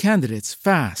quality candidates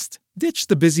fast. Ditch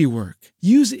the busy work.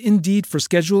 Use Indeed for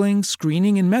scheduling,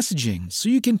 screening, and messaging so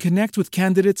you can connect with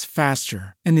candidates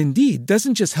faster. And Indeed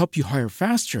doesn't just help you hire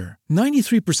faster.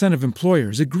 93% of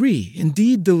employers agree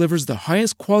Indeed delivers the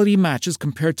highest quality matches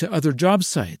compared to other job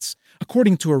sites.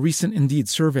 according to a recent Indeed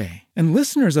survey. And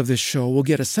listeners of this show will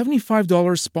get a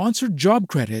 $75 sponsored job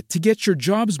credit to get your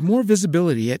jobs more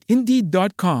visibility at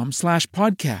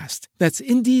Indeed.com/podcast. That's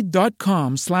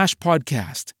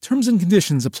Indeed.com/podcast. Terms and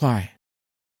conditions apply.